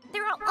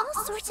 There are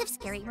all sorts of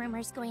scary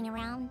rumors going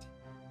around.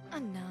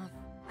 Enough.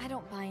 I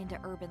don't buy into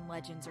urban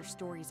legends or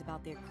stories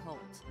about the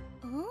occult.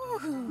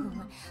 Ooh,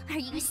 are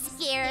you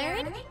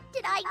scared?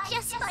 Did I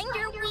just find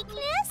your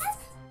weakness?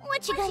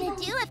 What you gonna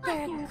do if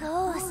there are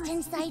ghosts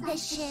inside the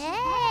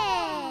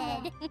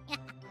shed?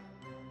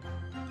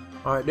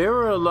 Alright, there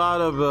were a lot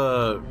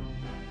of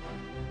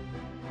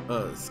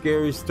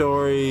scary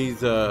stories,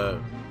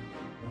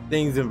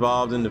 things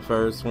involved in the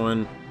first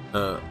one,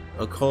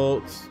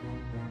 occults,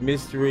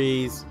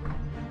 mysteries,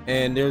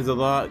 and there's a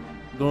lot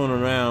going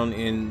around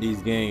in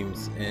these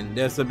games, and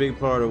that's a big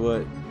part of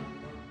what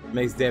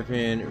makes Death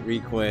End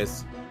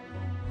Request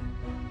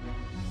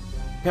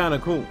kind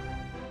of cool.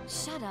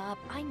 Shut up.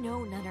 I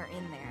know none are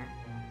in there.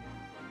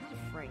 I'm not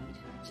afraid.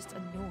 Just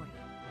annoyed.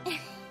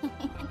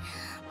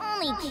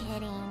 Only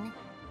kidding.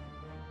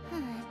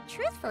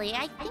 Truthfully,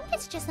 I think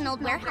it's just an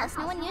old warehouse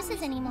no one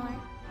uses anymore.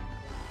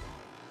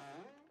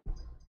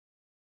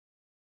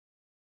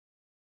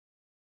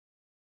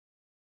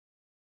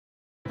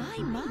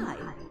 My.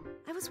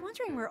 I was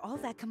wondering where all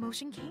that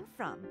commotion came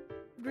from.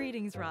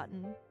 Greetings,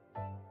 Rotten.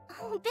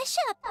 Oh,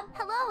 Bishop!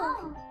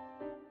 Hello!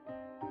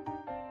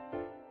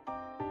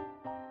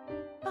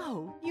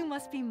 Oh, you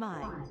must be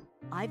mine.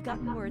 I've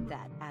gotten word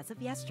that, as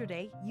of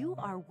yesterday, you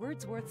are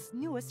Wordsworth's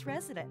newest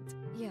resident.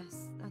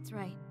 Yes, that's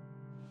right.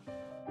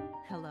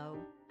 Hello,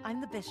 I'm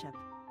the Bishop.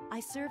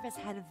 I serve as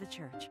head of the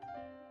church.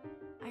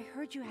 I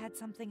heard you had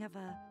something of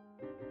a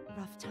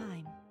rough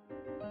time.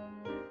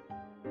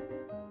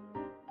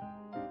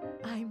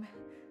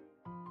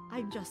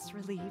 I'm just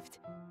relieved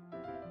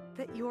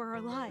that you're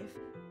alive.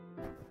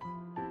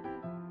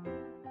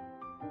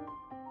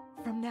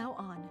 From now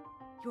on,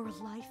 your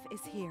life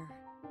is here.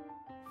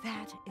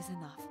 That is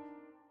enough.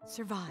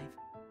 Survive.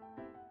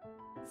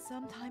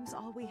 Sometimes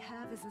all we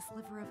have is a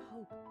sliver of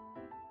hope,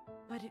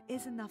 but it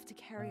is enough to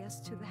carry us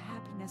to the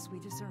happiness we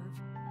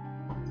deserve.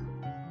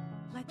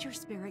 Let your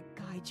spirit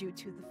guide you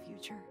to the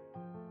future.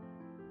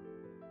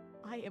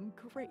 I am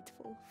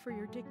grateful for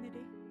your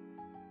dignity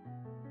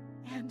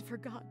and for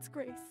God's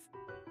grace.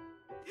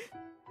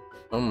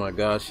 Oh my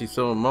gosh, she's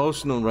so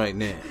emotional right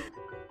now.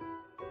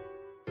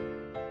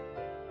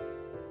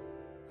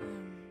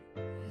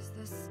 Is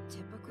this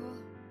typical?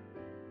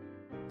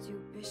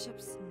 Do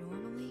bishops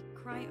normally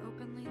cry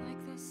openly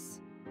like this?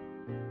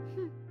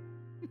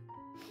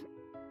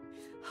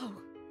 Oh,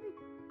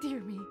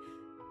 dear me.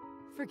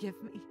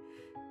 Forgive me.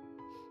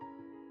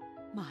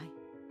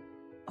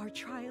 Our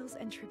trials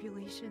and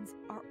tribulations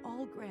are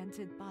all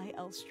granted by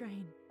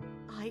Elstrain.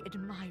 I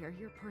admire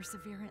your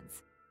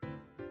perseverance.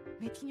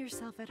 Making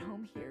yourself at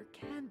home here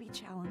can be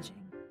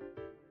challenging.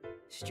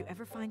 Should you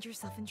ever find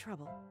yourself in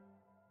trouble,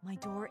 my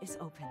door is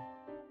open.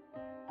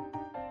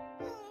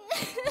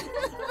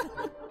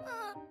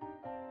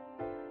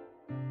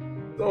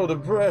 So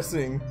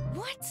depressing.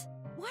 What?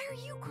 Why are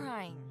you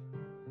crying?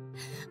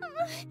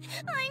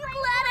 I'm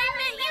glad I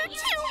met you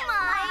too,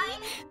 Mai!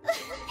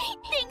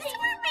 Thanks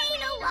for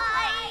being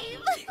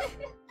alive!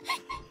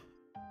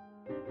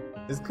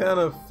 It's kind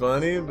of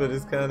funny, but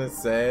it's kind of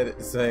sad at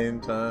the same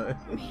time.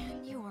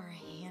 Man, you are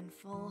a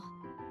handful.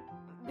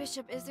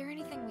 Bishop, is there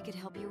anything we could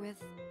help you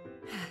with?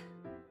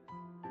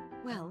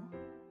 Well,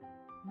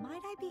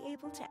 might I be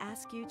able to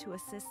ask you to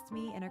assist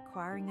me in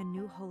acquiring a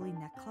new holy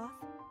neckcloth?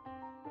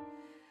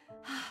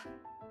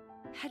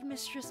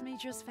 Headmistress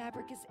Major's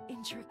fabric is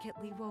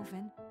intricately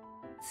woven.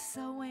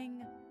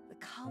 Sewing, the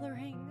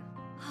coloring.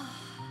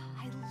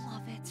 I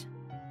love it.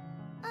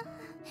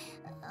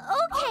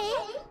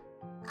 Okay.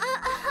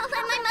 I'll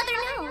let my mother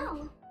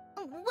know.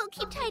 We'll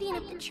keep tidying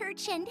up the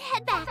church and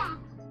head back.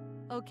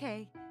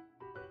 Okay.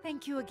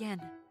 Thank you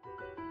again.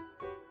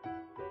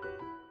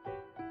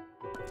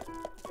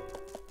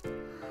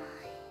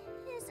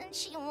 Isn't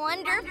she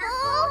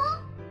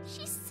wonderful?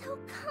 She's so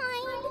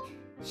kind.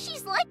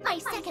 She's like my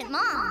second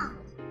mom.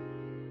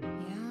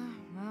 Yeah,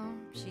 well,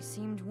 she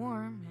seemed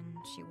warm, and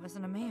she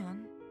wasn't a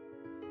man.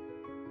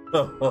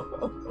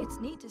 It's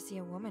neat to see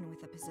a woman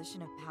with a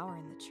position of power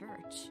in the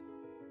church.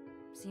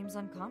 Seems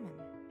uncommon.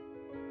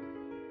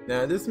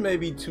 Now, this may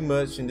be too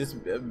much and this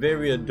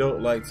very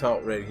adult-like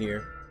talk right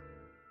here,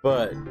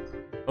 but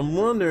I'm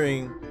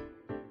wondering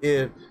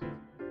if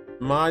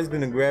Mai's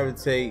gonna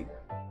gravitate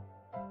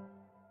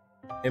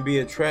and be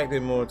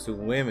attracted more to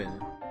women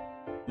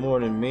more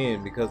than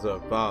men because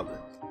of her father.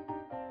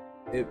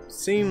 It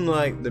seemed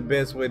like the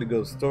best way to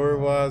go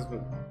story-wise,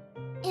 but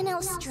You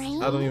know,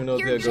 Strange, I don't even know if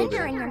your they'll go gender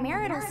there. and your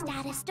marital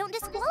status don't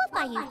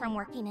disqualify you from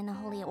working in the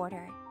Holy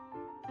Order.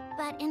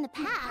 But in the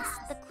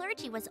past, the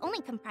clergy was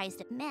only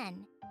comprised of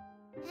men.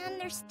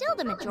 And they're still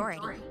the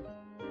majority.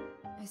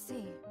 I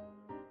see.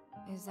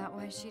 Is that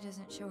why she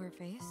doesn't show her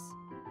face?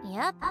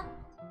 Yep.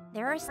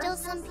 There are still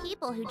some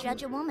people who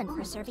judge a woman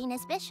for serving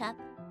as bishop.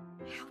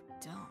 How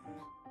dumb.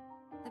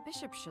 The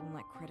bishop shouldn't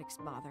let critics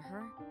bother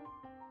her.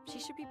 She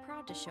should be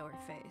proud to show her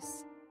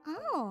face.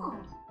 Oh,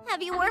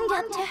 have you warmed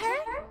up to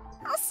her?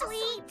 How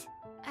sweet.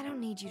 I don't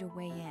need you to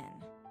weigh in.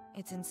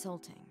 It's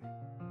insulting.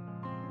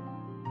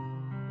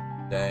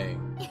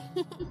 dang.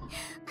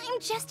 I'm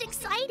just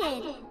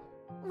excited.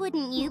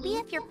 Wouldn't you be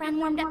if your friend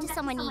warmed up to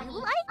someone you like?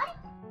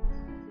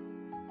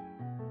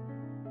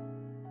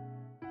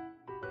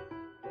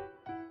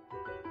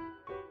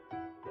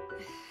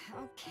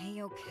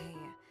 Okay.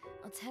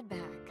 Let's head back.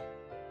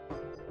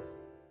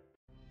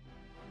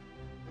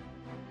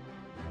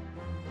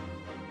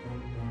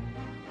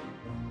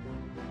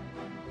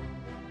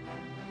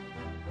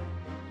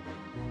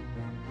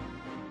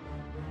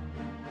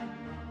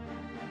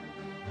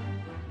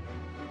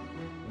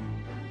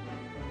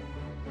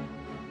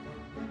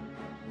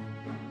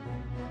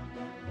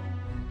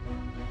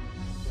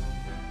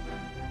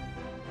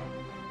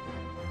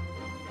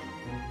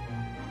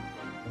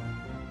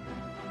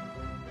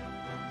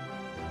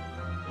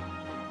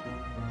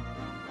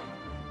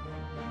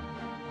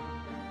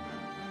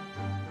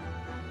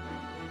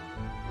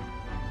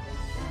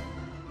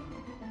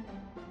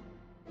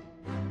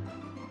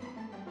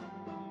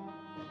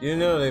 You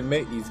know they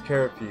make these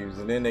curfews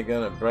and then they're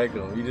gonna break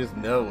them. You just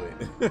know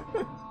it.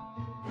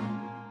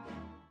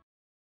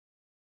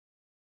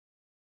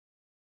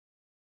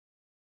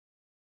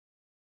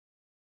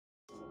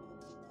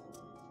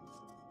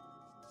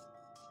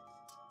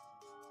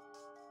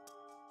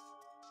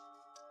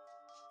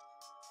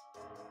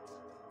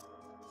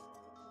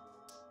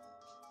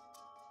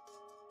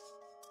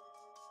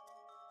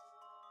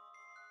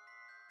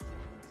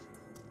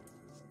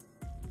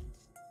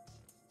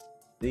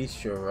 These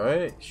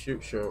Sharara?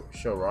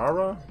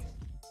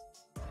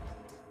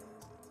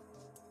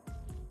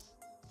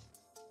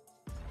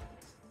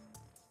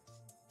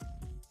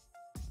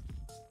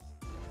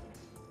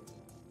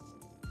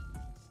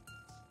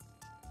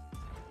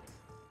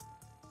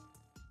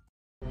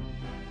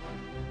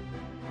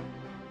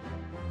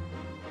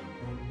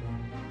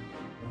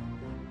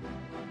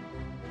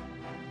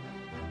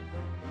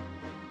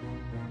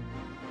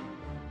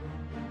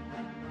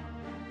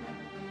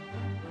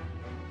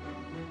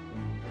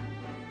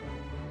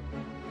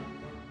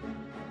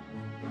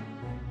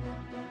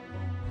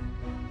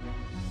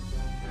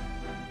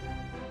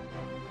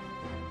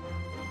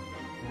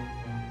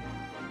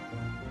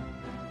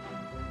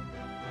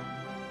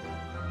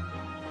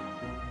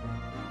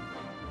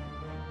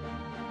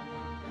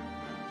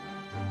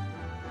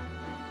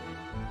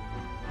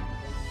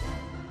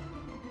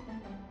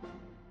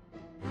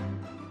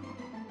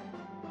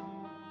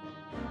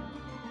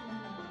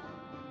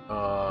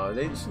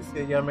 She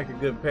said y'all make a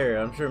good pair.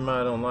 I'm sure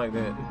mine don't like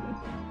that.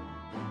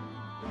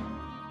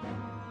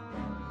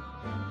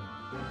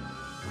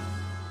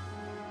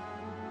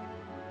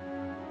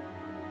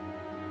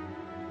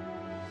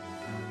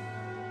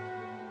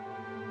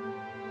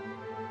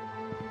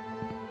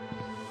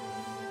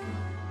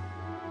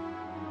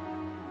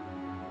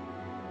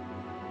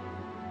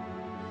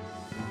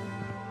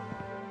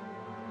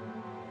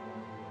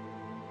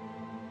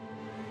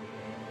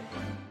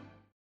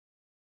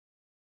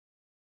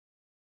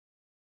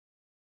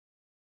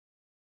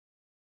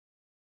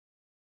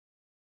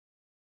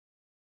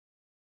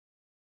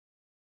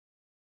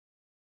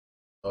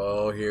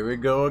 Oh, here we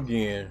go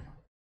again.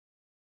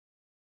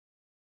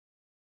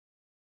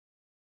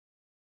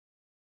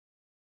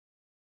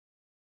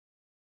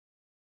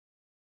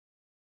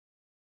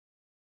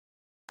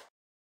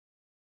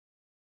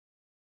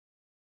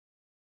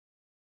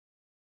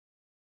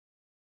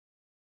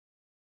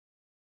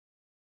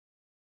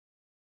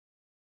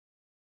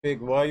 Pick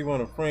why you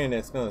want a friend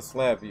that's gonna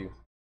slap you.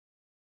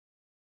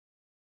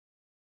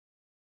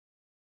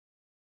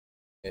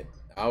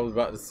 I was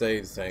about to say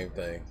the same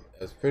thing.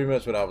 That's pretty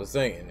much what I was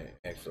saying,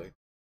 actually.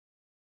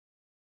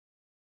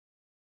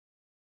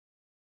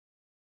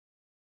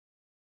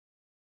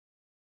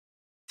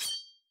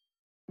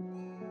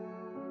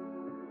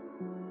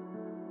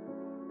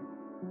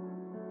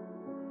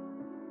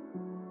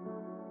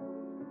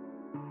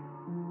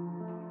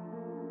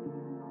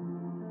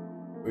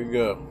 Here we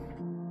go.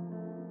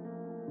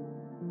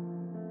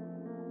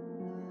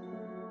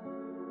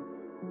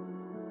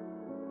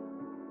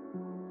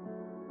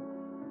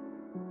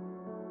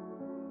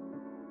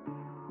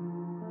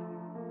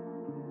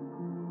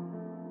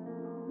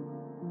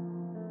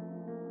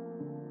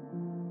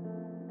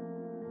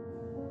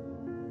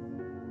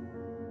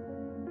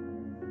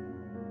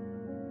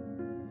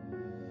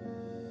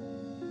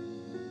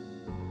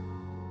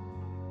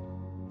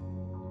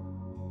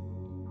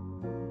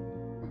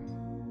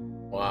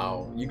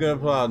 Wow, you gonna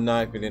pull out a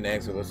knife and then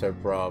ask her what's her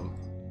problem?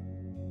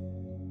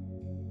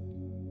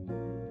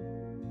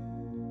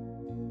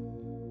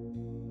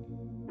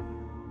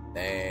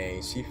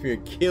 Dang, she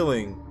feared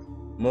killing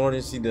more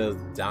than she does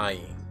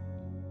dying.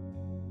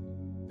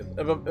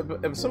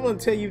 If someone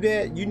tell you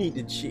that, you need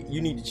to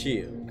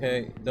chill,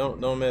 okay? Don't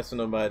mess with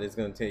nobody that's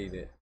gonna tell you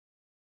that.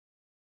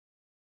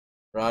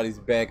 Roddy's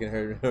back in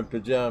her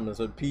pajamas,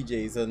 her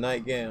PJs, her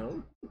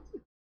nightgown.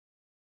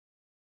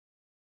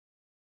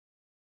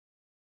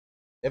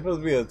 That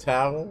supposed to be a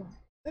towel?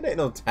 That ain't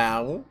no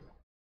towel.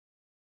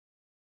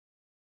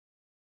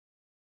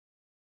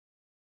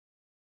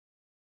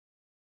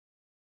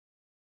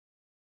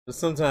 But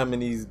sometimes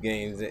in these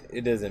games,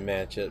 it doesn't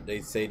match up.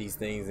 They say these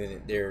things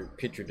and their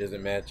picture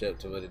doesn't match up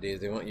to what it is.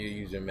 They want you to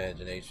use your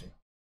imagination.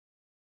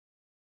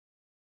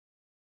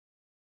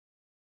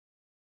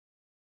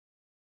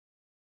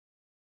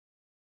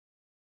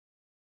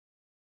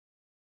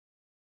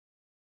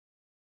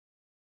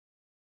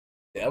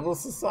 Devil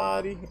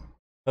Society?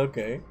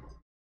 Okay.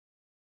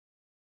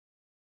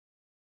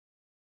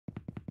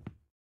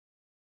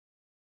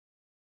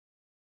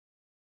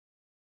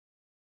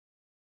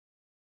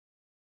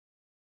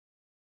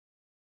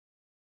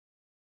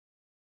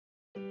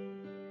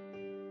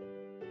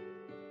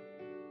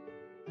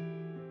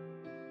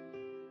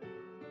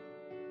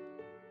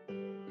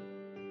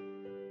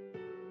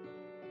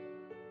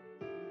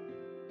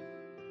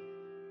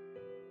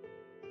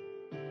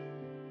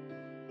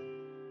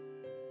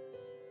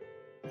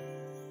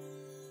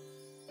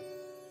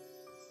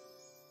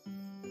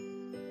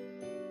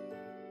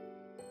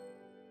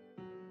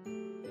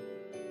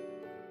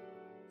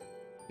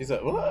 He's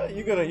like, what?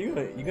 You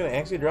gonna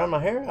actually dry my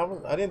hair?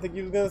 I didn't think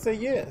you was gonna say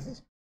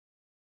yes.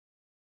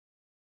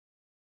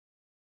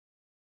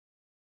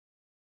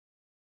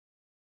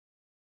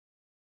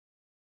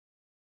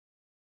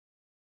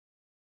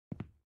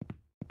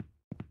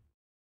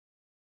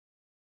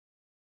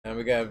 And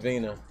we got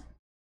Vina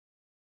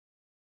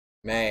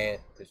mad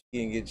because she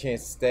didn't get a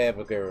chance to stab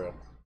a girl.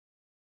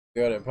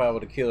 Girl that probably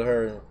would have killed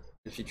her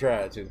if she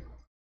tried to.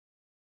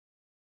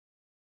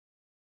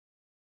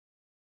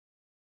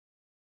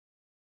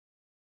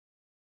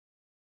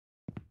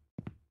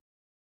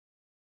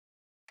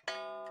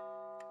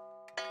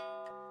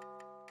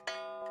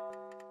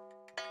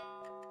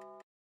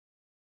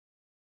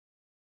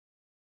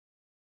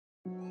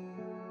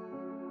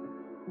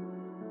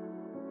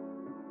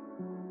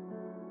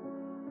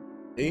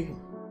 See?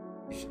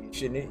 You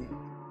shouldn't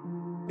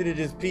have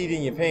just peed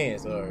in your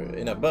pants or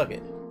in a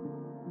bucket.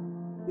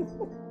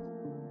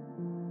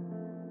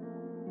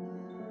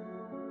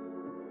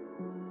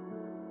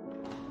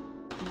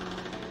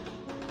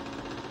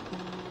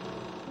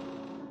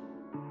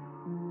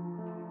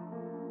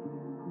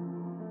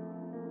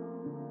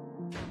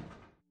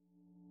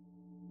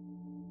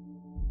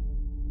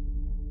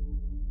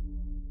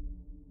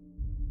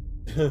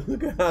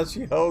 Look at how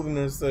she holding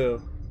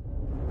herself.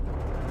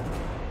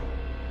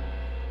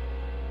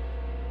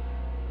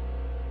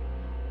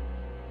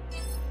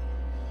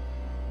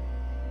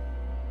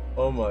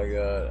 Oh my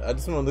god. I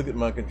just want to look at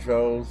my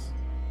controls.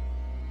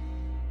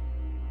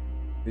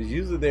 Because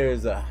usually there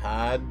is a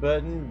hide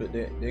button, but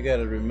they got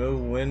a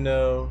remove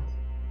window,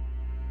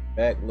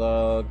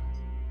 backlog,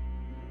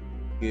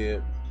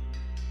 skip.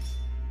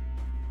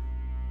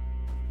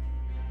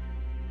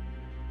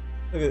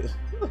 Look at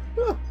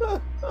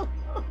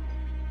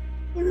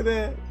look at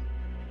that.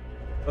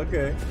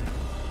 Okay.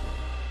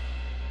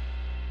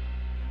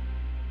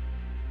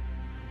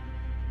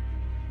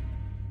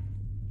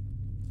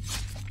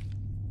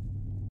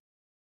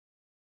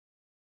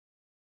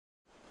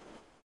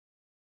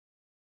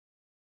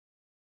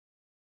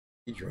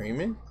 You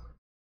dreaming?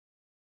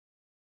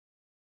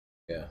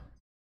 Yeah.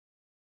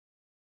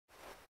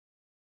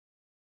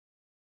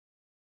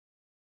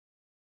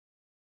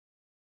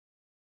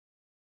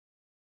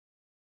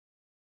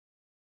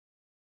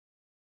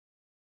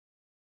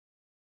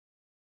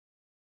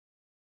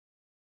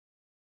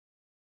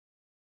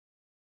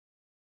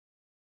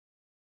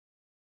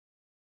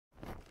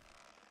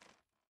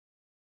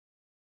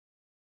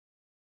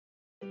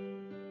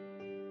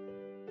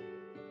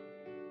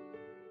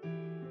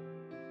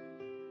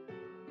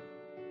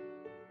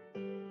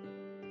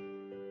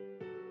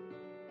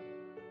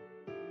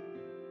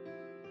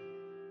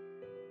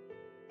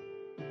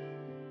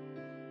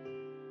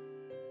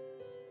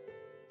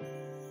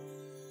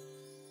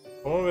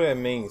 I wonder what that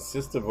means.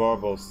 Sister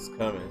Barbos is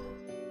coming.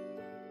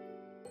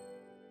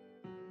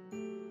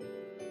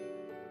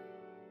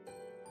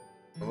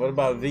 What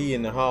about V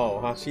in the hall?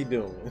 How's she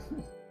doing?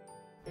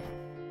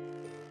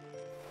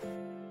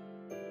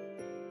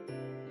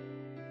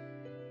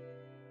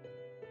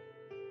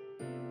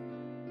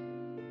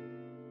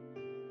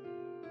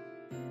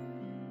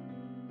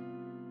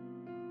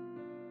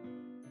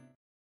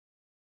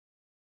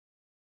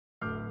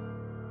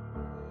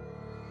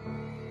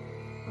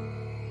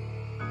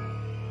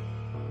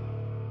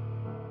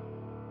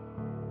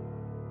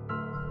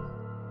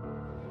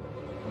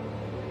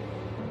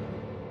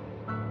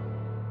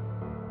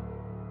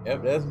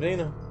 Yep, that's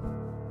Vina.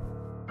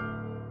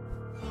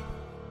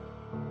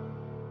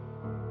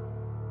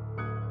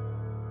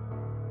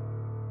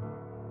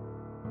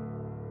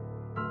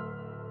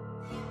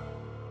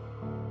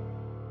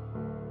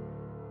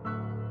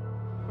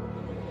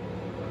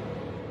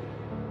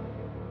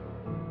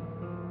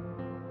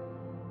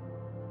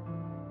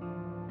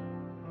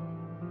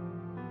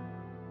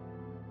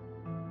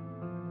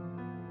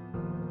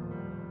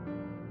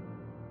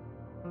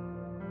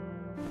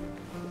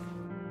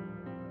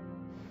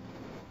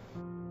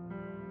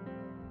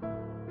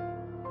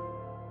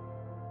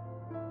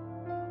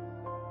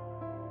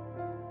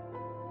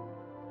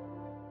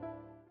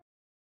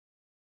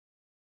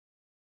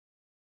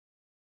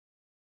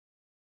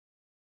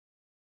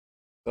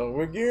 So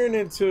we're gearing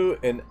into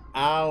an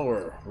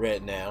hour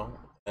right now.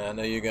 I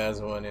know you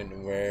guys are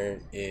wondering where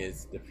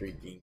is the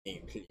freaking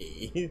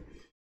gameplay.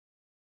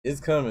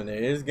 It's coming.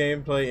 There is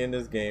gameplay in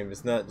this game.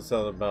 It's not just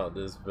all about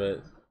this,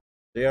 but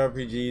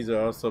JRPGs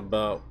are also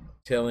about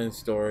telling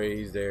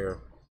stories. They're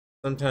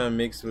sometimes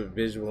mixed with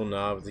visual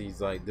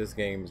novelties. Like this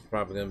game is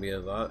probably gonna be a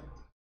lot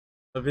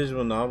of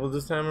visual novel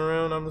this time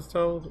around, I was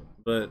told.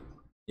 But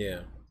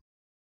yeah.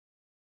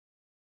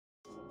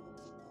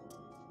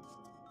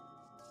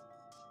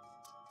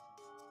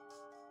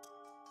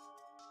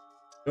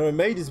 You know, it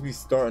may just be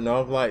starting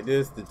off like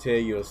this to tell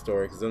you a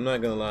story, because I'm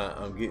not gonna lie,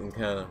 I'm getting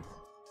kind of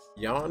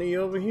yawny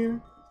over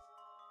here.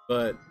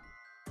 But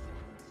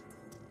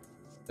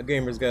a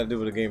gamer's got to do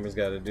what a gamer's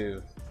got to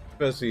do,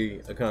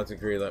 especially a content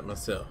creator like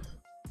myself.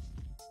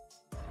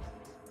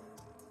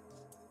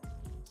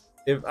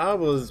 If I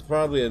was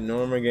probably a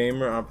normal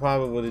gamer, I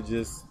probably would have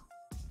just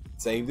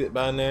saved it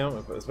by now,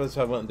 especially if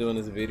I wasn't doing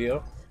this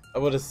video. I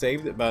would have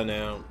saved it by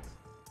now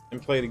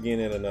and played again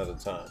at another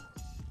time.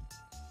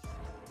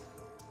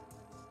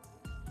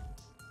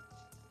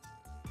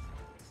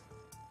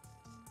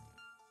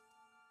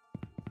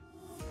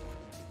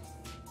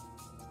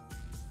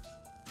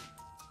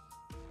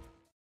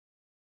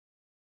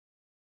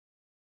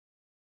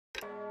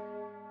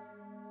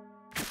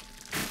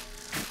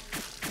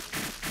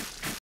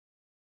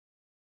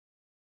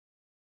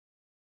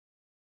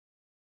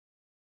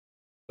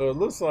 So it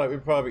looks like we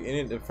probably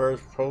ended the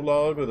first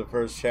prologue or the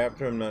first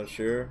chapter, I'm not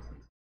sure.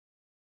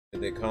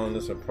 If they're calling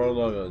this a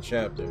prologue or a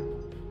chapter.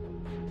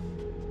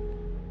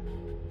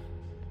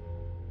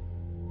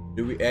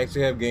 Do we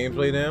actually have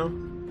gameplay now?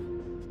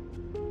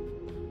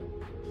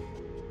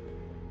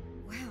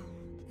 Wow,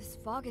 this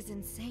fog is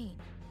insane.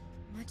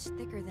 Much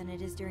thicker than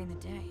it is during the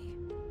day.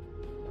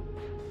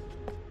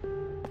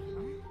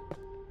 Huh?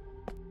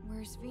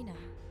 Where's Vina?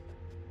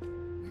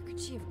 Where could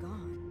she have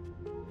gone?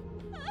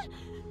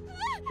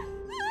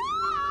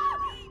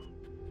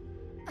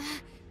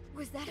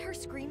 Was that her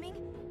screaming?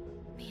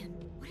 Man,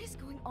 what is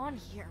going on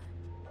here?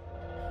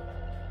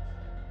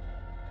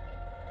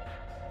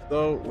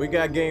 So we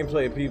got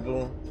gameplay,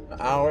 people. An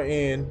hour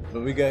in,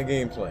 but we got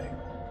gameplay.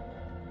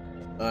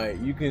 Alright,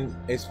 you can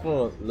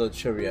explore La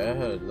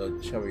Chariara,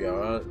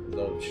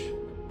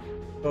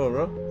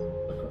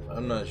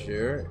 I'm not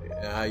sure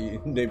how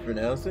they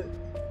pronounce it.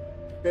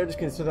 Treasures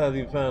can sometimes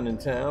be found in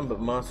town,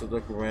 but monsters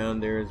lurk around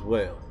there as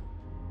well.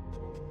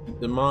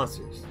 The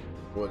monsters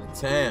for the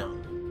town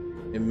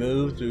and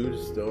move through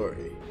the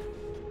story.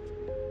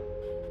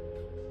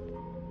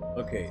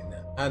 Okay,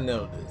 now I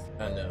know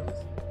this.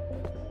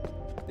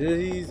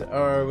 These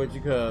are what you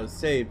call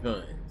save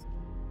points.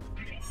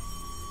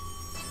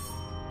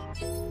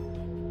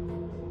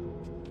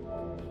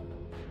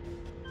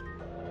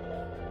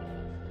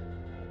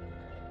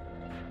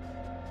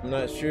 I'm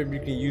not sure if you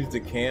can use the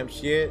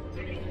camps yet.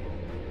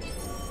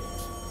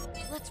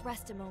 Let's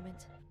rest a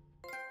moment.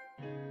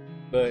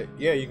 But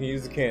yeah, you can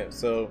use the camp.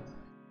 So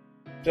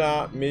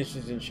shop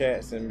missions and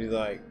chats and be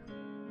like,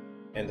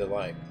 and the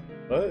like.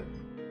 What?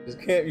 This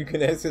camp, you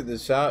can exit the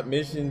shop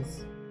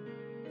missions,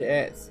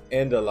 chats,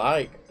 and the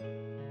like.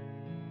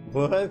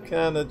 What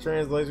kind of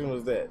translation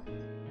was that?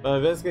 By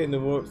investigating the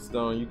warp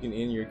stone, you can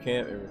end your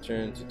camp and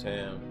return to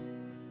town.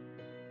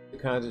 The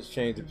contents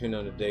change depending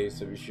on the day,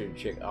 so be sure to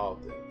check all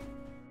of them.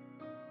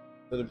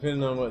 So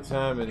depending on what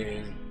time it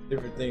is,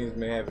 different things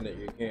may happen at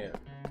your camp.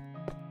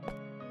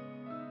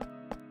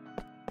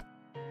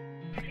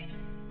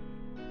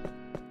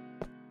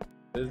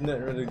 There's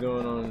nothing really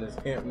going on in this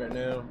camp right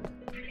now.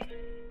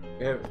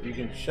 You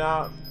can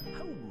shop.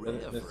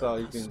 That's all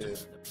you can do. In a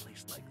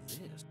place like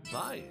this,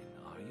 buying,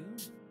 are you?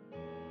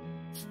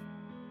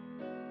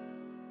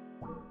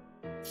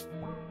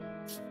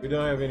 We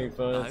don't have any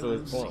fun, I so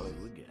will it's see pointless.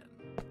 you again.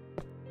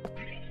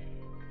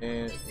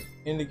 And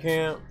in the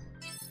camp.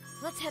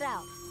 Let's head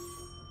out.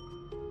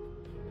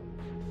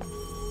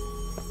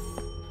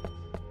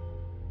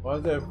 Why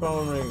is that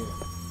phone ringing?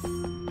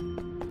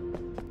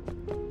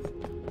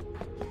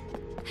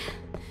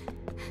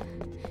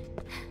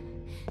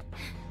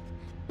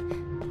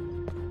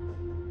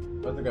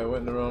 I think I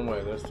went the wrong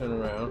way. Let's turn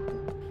around.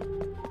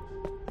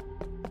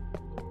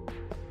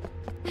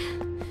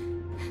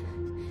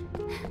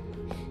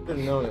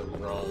 Didn't know it was the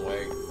wrong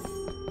way.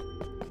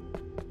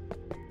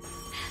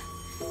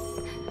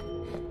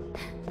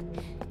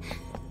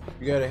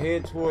 You gotta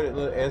head toward that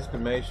little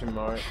exclamation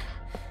mark.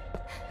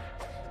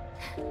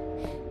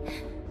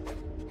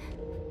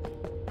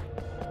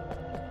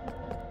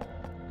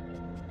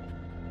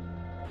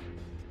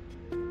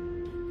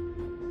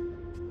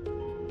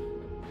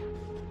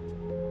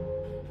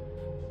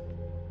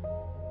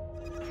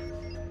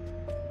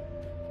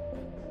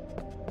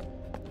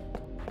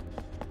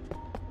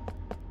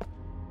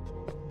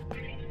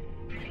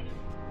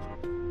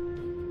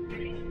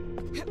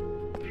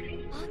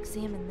 I'll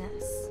examine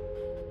this.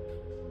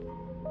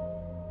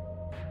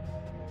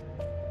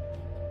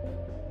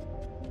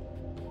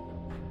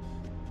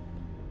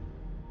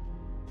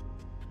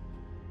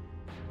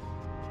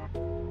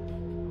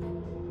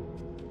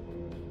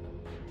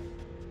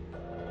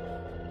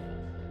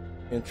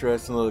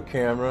 Interesting little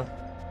camera.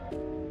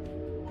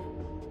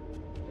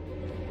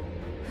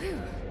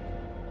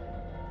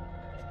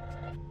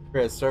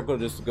 Press circle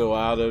just to go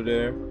out of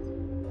there.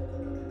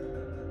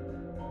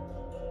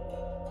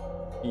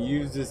 You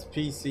use this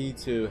PC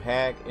to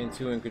hack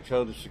into and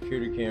control the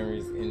security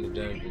cameras in the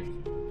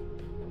dungeon.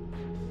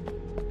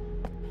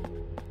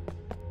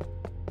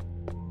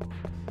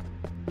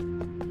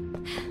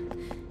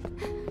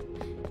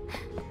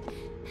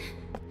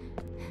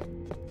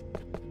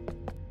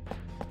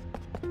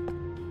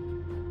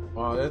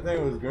 Wow, that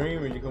thing was green,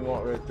 but you can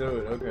walk right through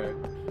it. Okay.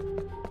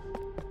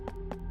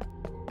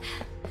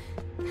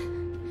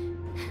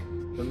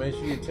 So make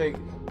sure you take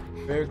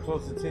very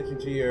close attention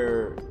to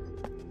your,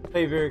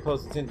 pay very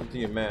close attention to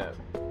your map,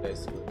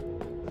 basically.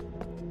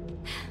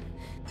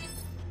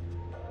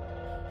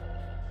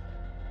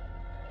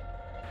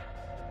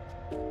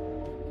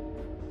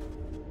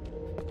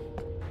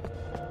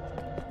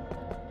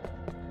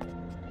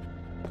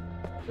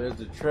 There's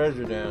a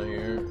treasure down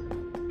here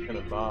in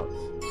a box.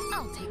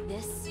 I'll take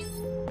this.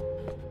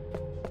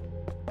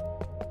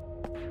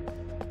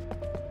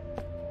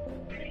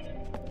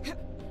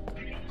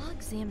 I'll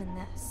examine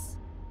this.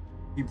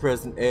 You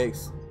pressing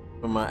X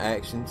for my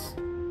actions.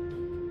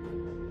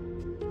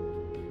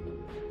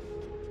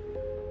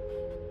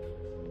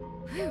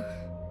 Whew.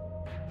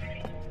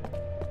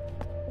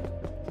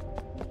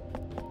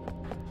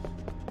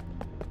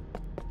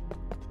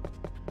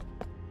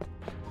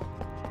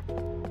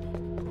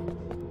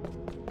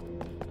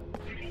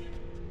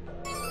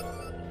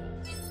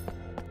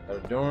 Got a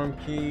dorm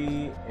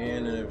key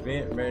and an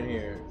event right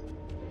here.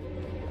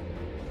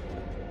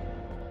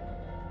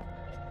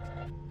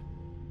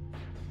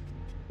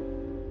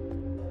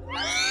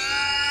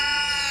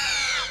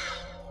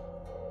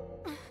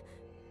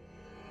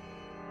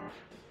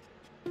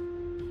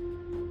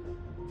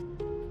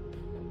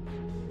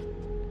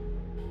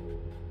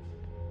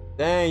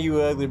 Dang, you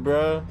ugly,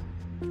 bro.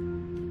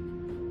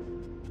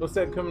 What's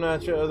that coming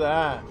out your other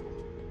eye?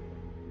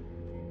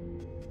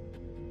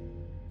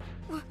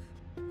 What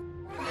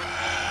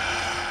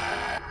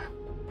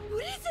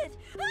is it?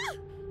 Ah!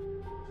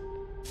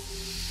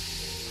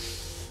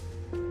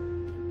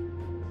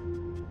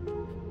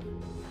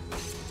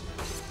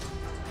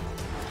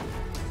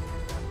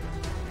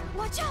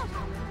 Watch out!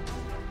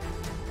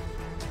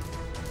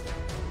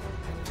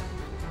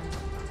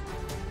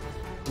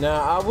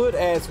 Now, I would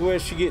ask where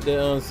she get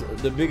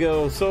the big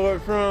old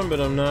sword from, but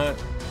I'm not.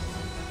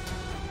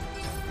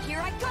 Here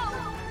I go!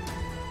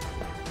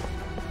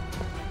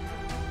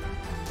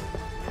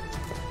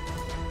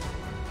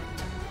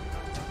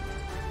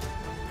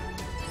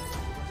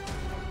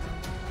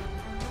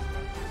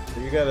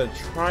 You got a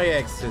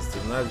triac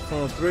system. Now it's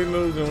from 3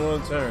 moves in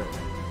 1 turn.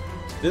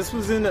 This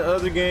was in the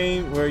other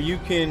game where you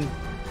can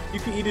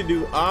either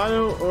do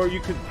auto or you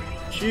could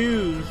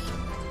choose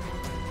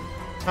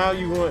how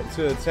you want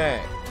to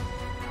attack.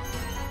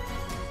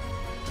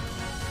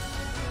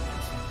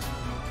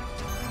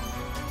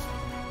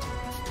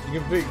 You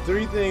can pick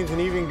 3 things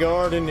and even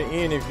guard in the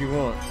end if you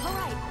want. All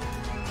right.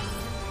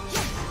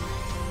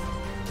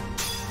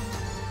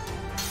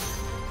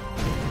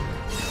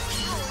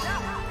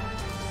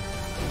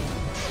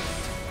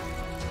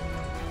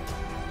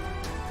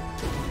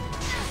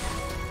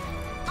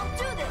 I'll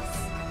do this.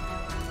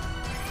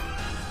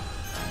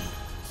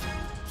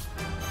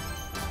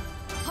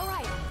 All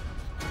right.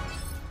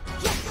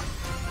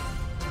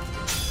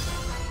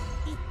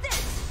 Eat this.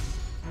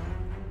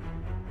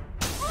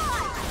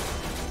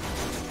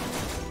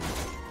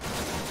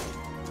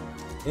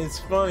 It's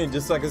funny,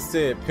 just like I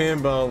said,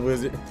 pinball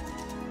wizard.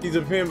 He's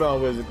a pinball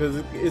wizard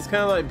because it's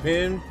kind of like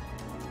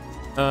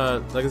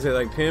like I said,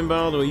 like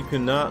pinball, where you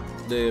cannot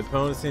the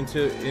opponents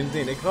into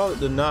anything. They call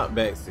it the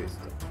knockback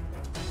system.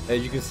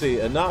 As you can see,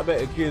 a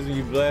knockback occurs when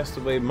you blast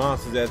away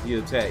monsters after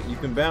you attack. You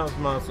can bounce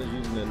monsters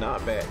using the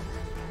knockback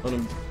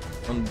on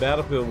the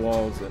battlefield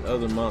walls and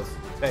other monsters.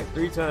 Attack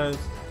 3 times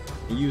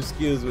and use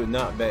skills with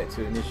knockback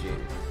to initiate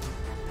it.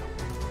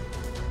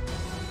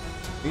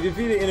 You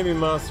defeat an enemy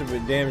monster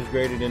with damage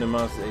greater than the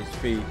monster's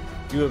HP.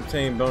 You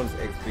obtain bonus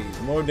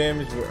XP. More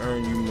damage will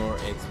earn you more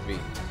XP.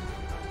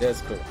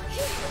 That's cool.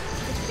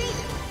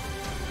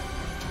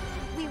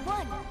 We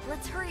won.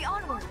 Let's hurry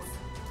onwards.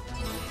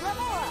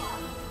 Level up.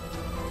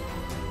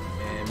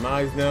 And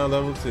Mai's now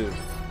level 2.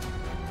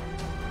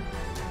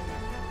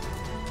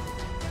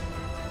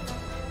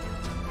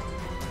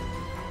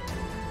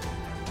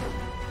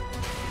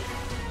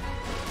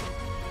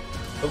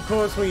 Of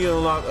course, when you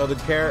unlock other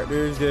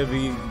characters, there'll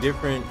be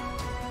different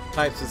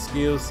types of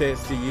skill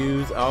sets to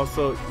use.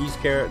 Also, each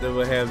character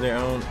will have their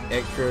own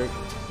extra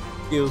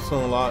skills to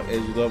unlock as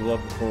you level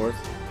up, of course.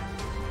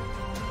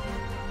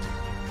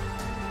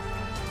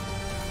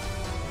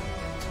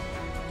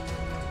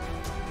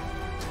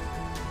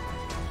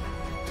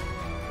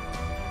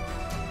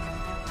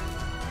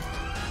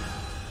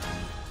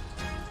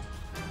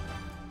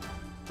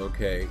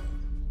 Okay.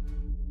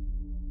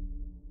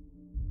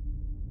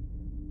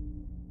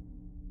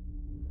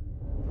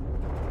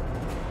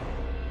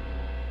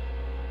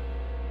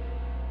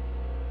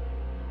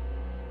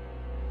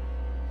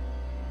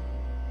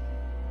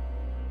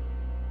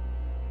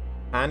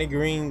 Tiny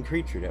green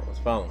creature that was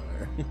following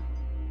her.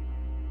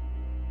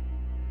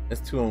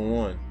 That's 2 on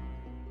 1.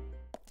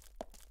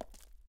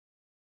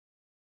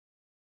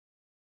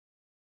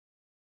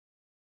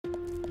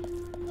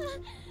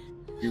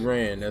 You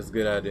ran. That's a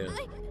good idea.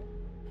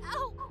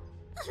 Ow!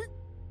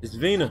 It's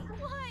Vina.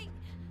 Why?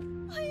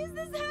 Why is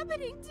this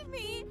happening to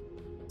me?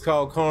 It's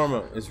called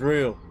karma. It's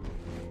real.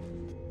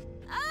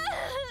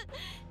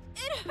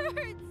 It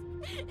hurts.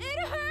 It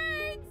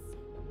hurts.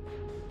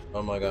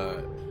 Oh my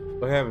god.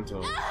 What happened to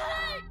him?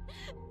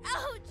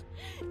 Ouch!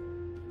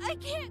 I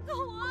can't go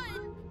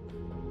on.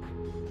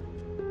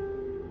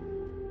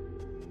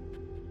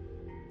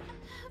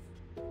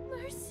 Have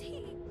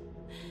mercy,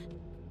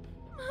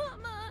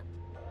 Mama.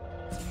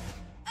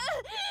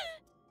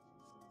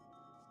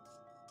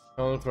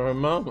 Calling for her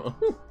mama.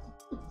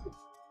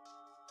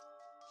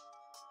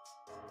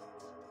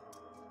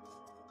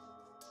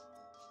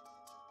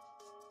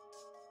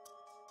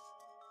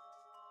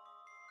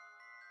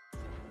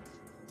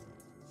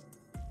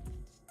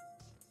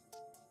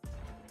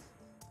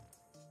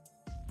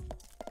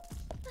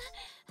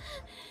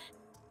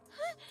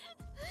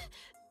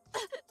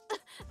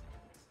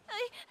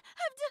 I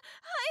have to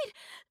hide.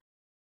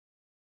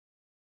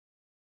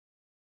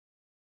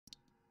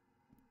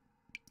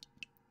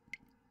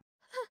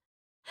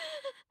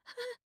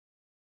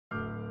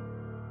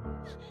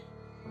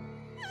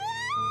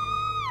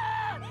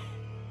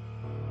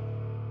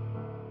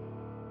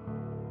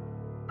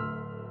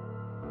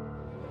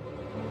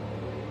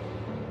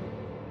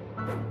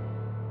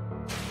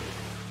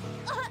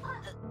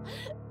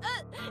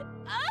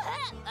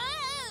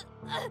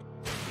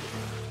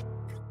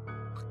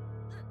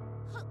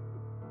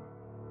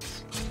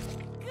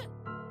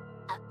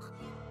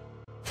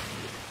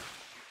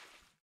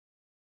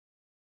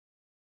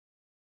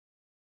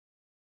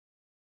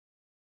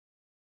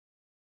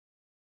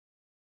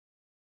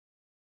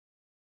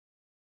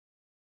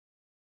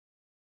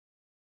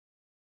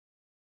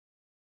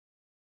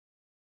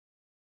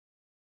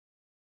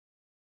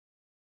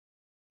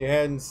 You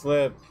hadn't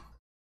slept.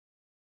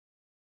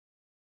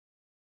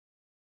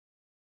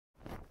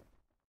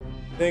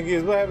 Thing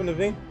is, what happened to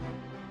Vina?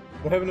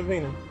 What happened to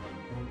Vina?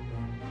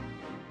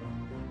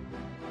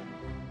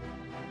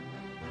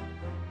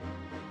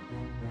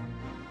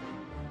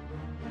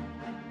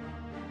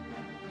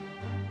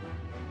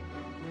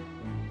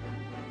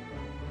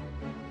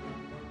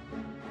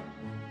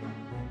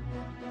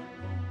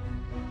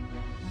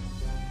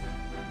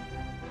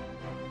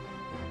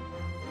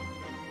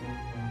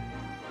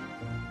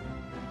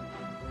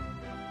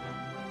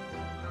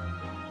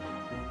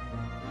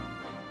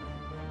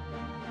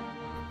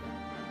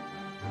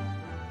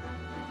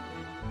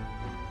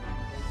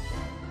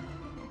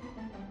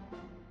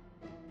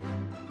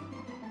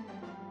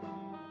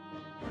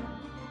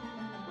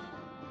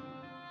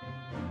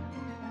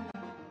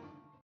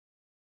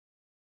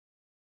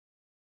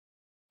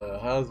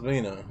 How's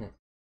Vina?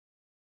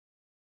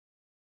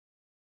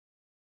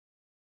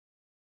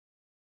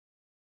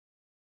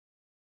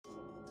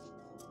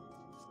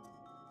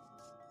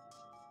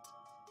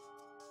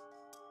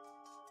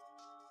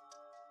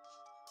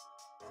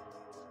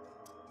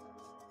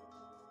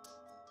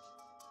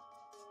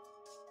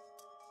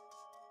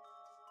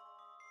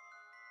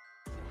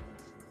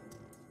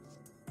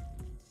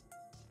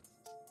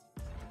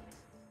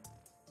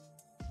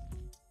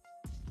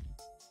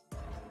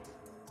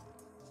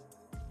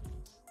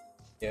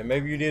 Yeah,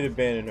 maybe you did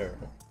abandon her.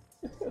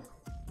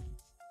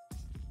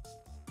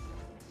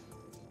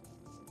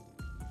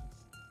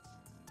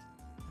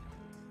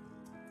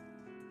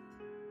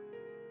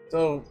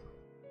 So,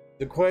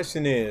 the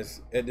question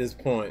is, at this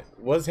point,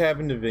 what's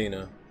happened to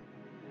Vina?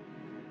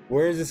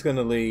 Where is this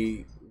gonna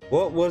lead?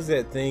 What was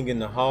that thing in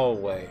the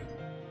hallway?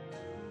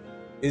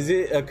 Is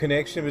it a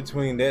connection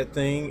between that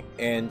thing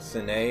and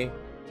Sine?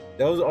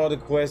 Those are all the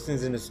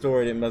questions in the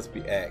story that must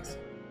be asked.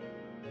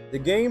 The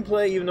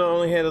gameplay, even though I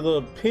only had a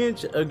little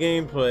pinch of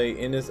gameplay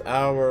in this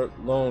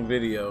hour-long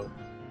video,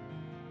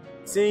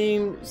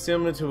 seemed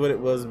similar to what it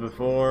was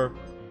before.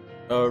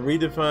 A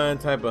redefined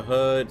type of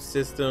HUD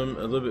system,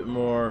 a little bit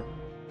more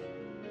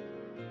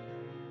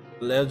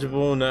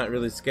legible, not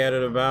really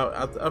scattered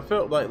about. I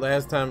felt like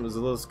last time it was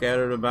a little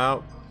scattered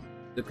about,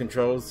 the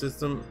control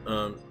system,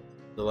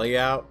 the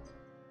layout.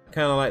 I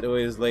kind of like the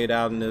way it's laid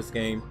out in this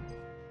game.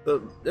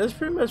 So that's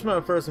pretty much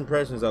my first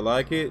impressions. I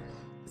like it.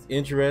 It's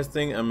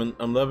interesting.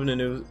 I'm loving the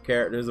new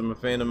characters. I'm a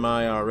fan of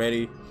Maya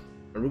already.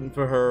 I'm rooting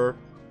for her.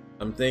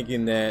 I'm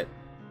thinking that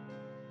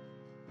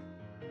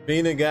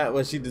Vina got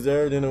what she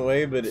deserved in a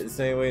way, but in the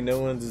same way, no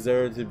one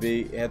deserved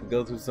to have to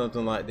go through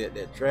something like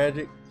that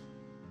tragic.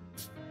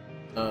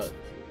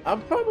 I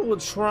probably will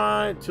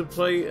try to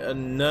play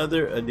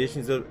another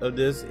editions of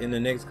this in the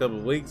next couple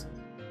of weeks.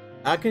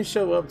 I can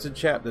show up to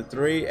chapter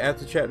 3.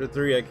 After chapter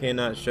 3, I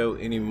cannot show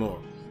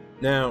anymore.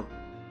 Now,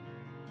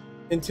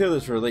 until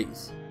it's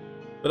released.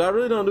 But I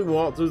really don't do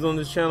walkthroughs on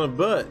this channel,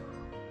 but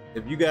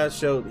if you guys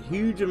showed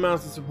huge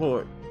amounts of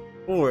support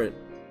for it,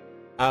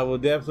 I will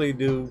definitely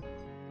do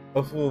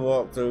a full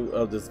walkthrough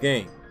of this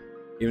game,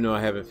 even though I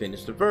haven't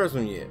finished the first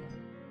one yet.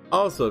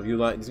 Also, if you'd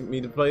like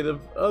me to play the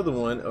other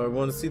one or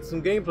want to see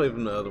some gameplay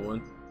from the other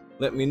one,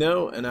 let me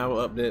know and I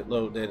will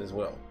upload that as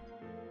well.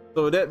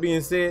 So with that being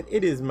said,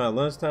 it is my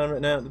lunchtime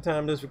right now at the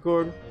time of this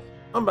recording.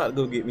 I'm about to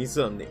go get me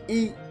something to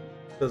eat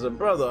because a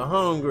brother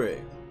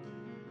hungry.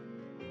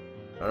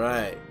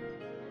 Alright,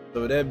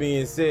 so with that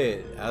being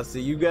said, I'll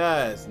see you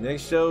guys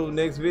next show,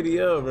 next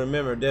video.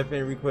 Remember, Death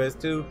End Request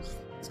 2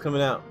 is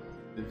coming out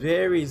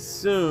very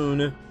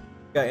soon.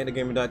 Got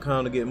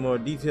AntDaGamer.com to get more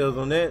details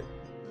on that.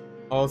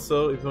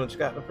 Also, if you want to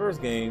check out the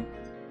first game,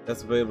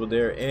 that's available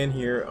there and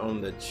here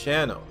on the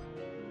channel.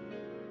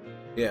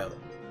 Yeah,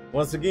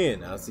 once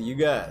again, I'll see you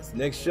guys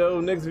next show,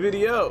 next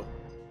video.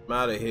 I'm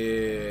out of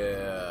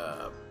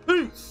here.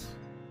 Peace.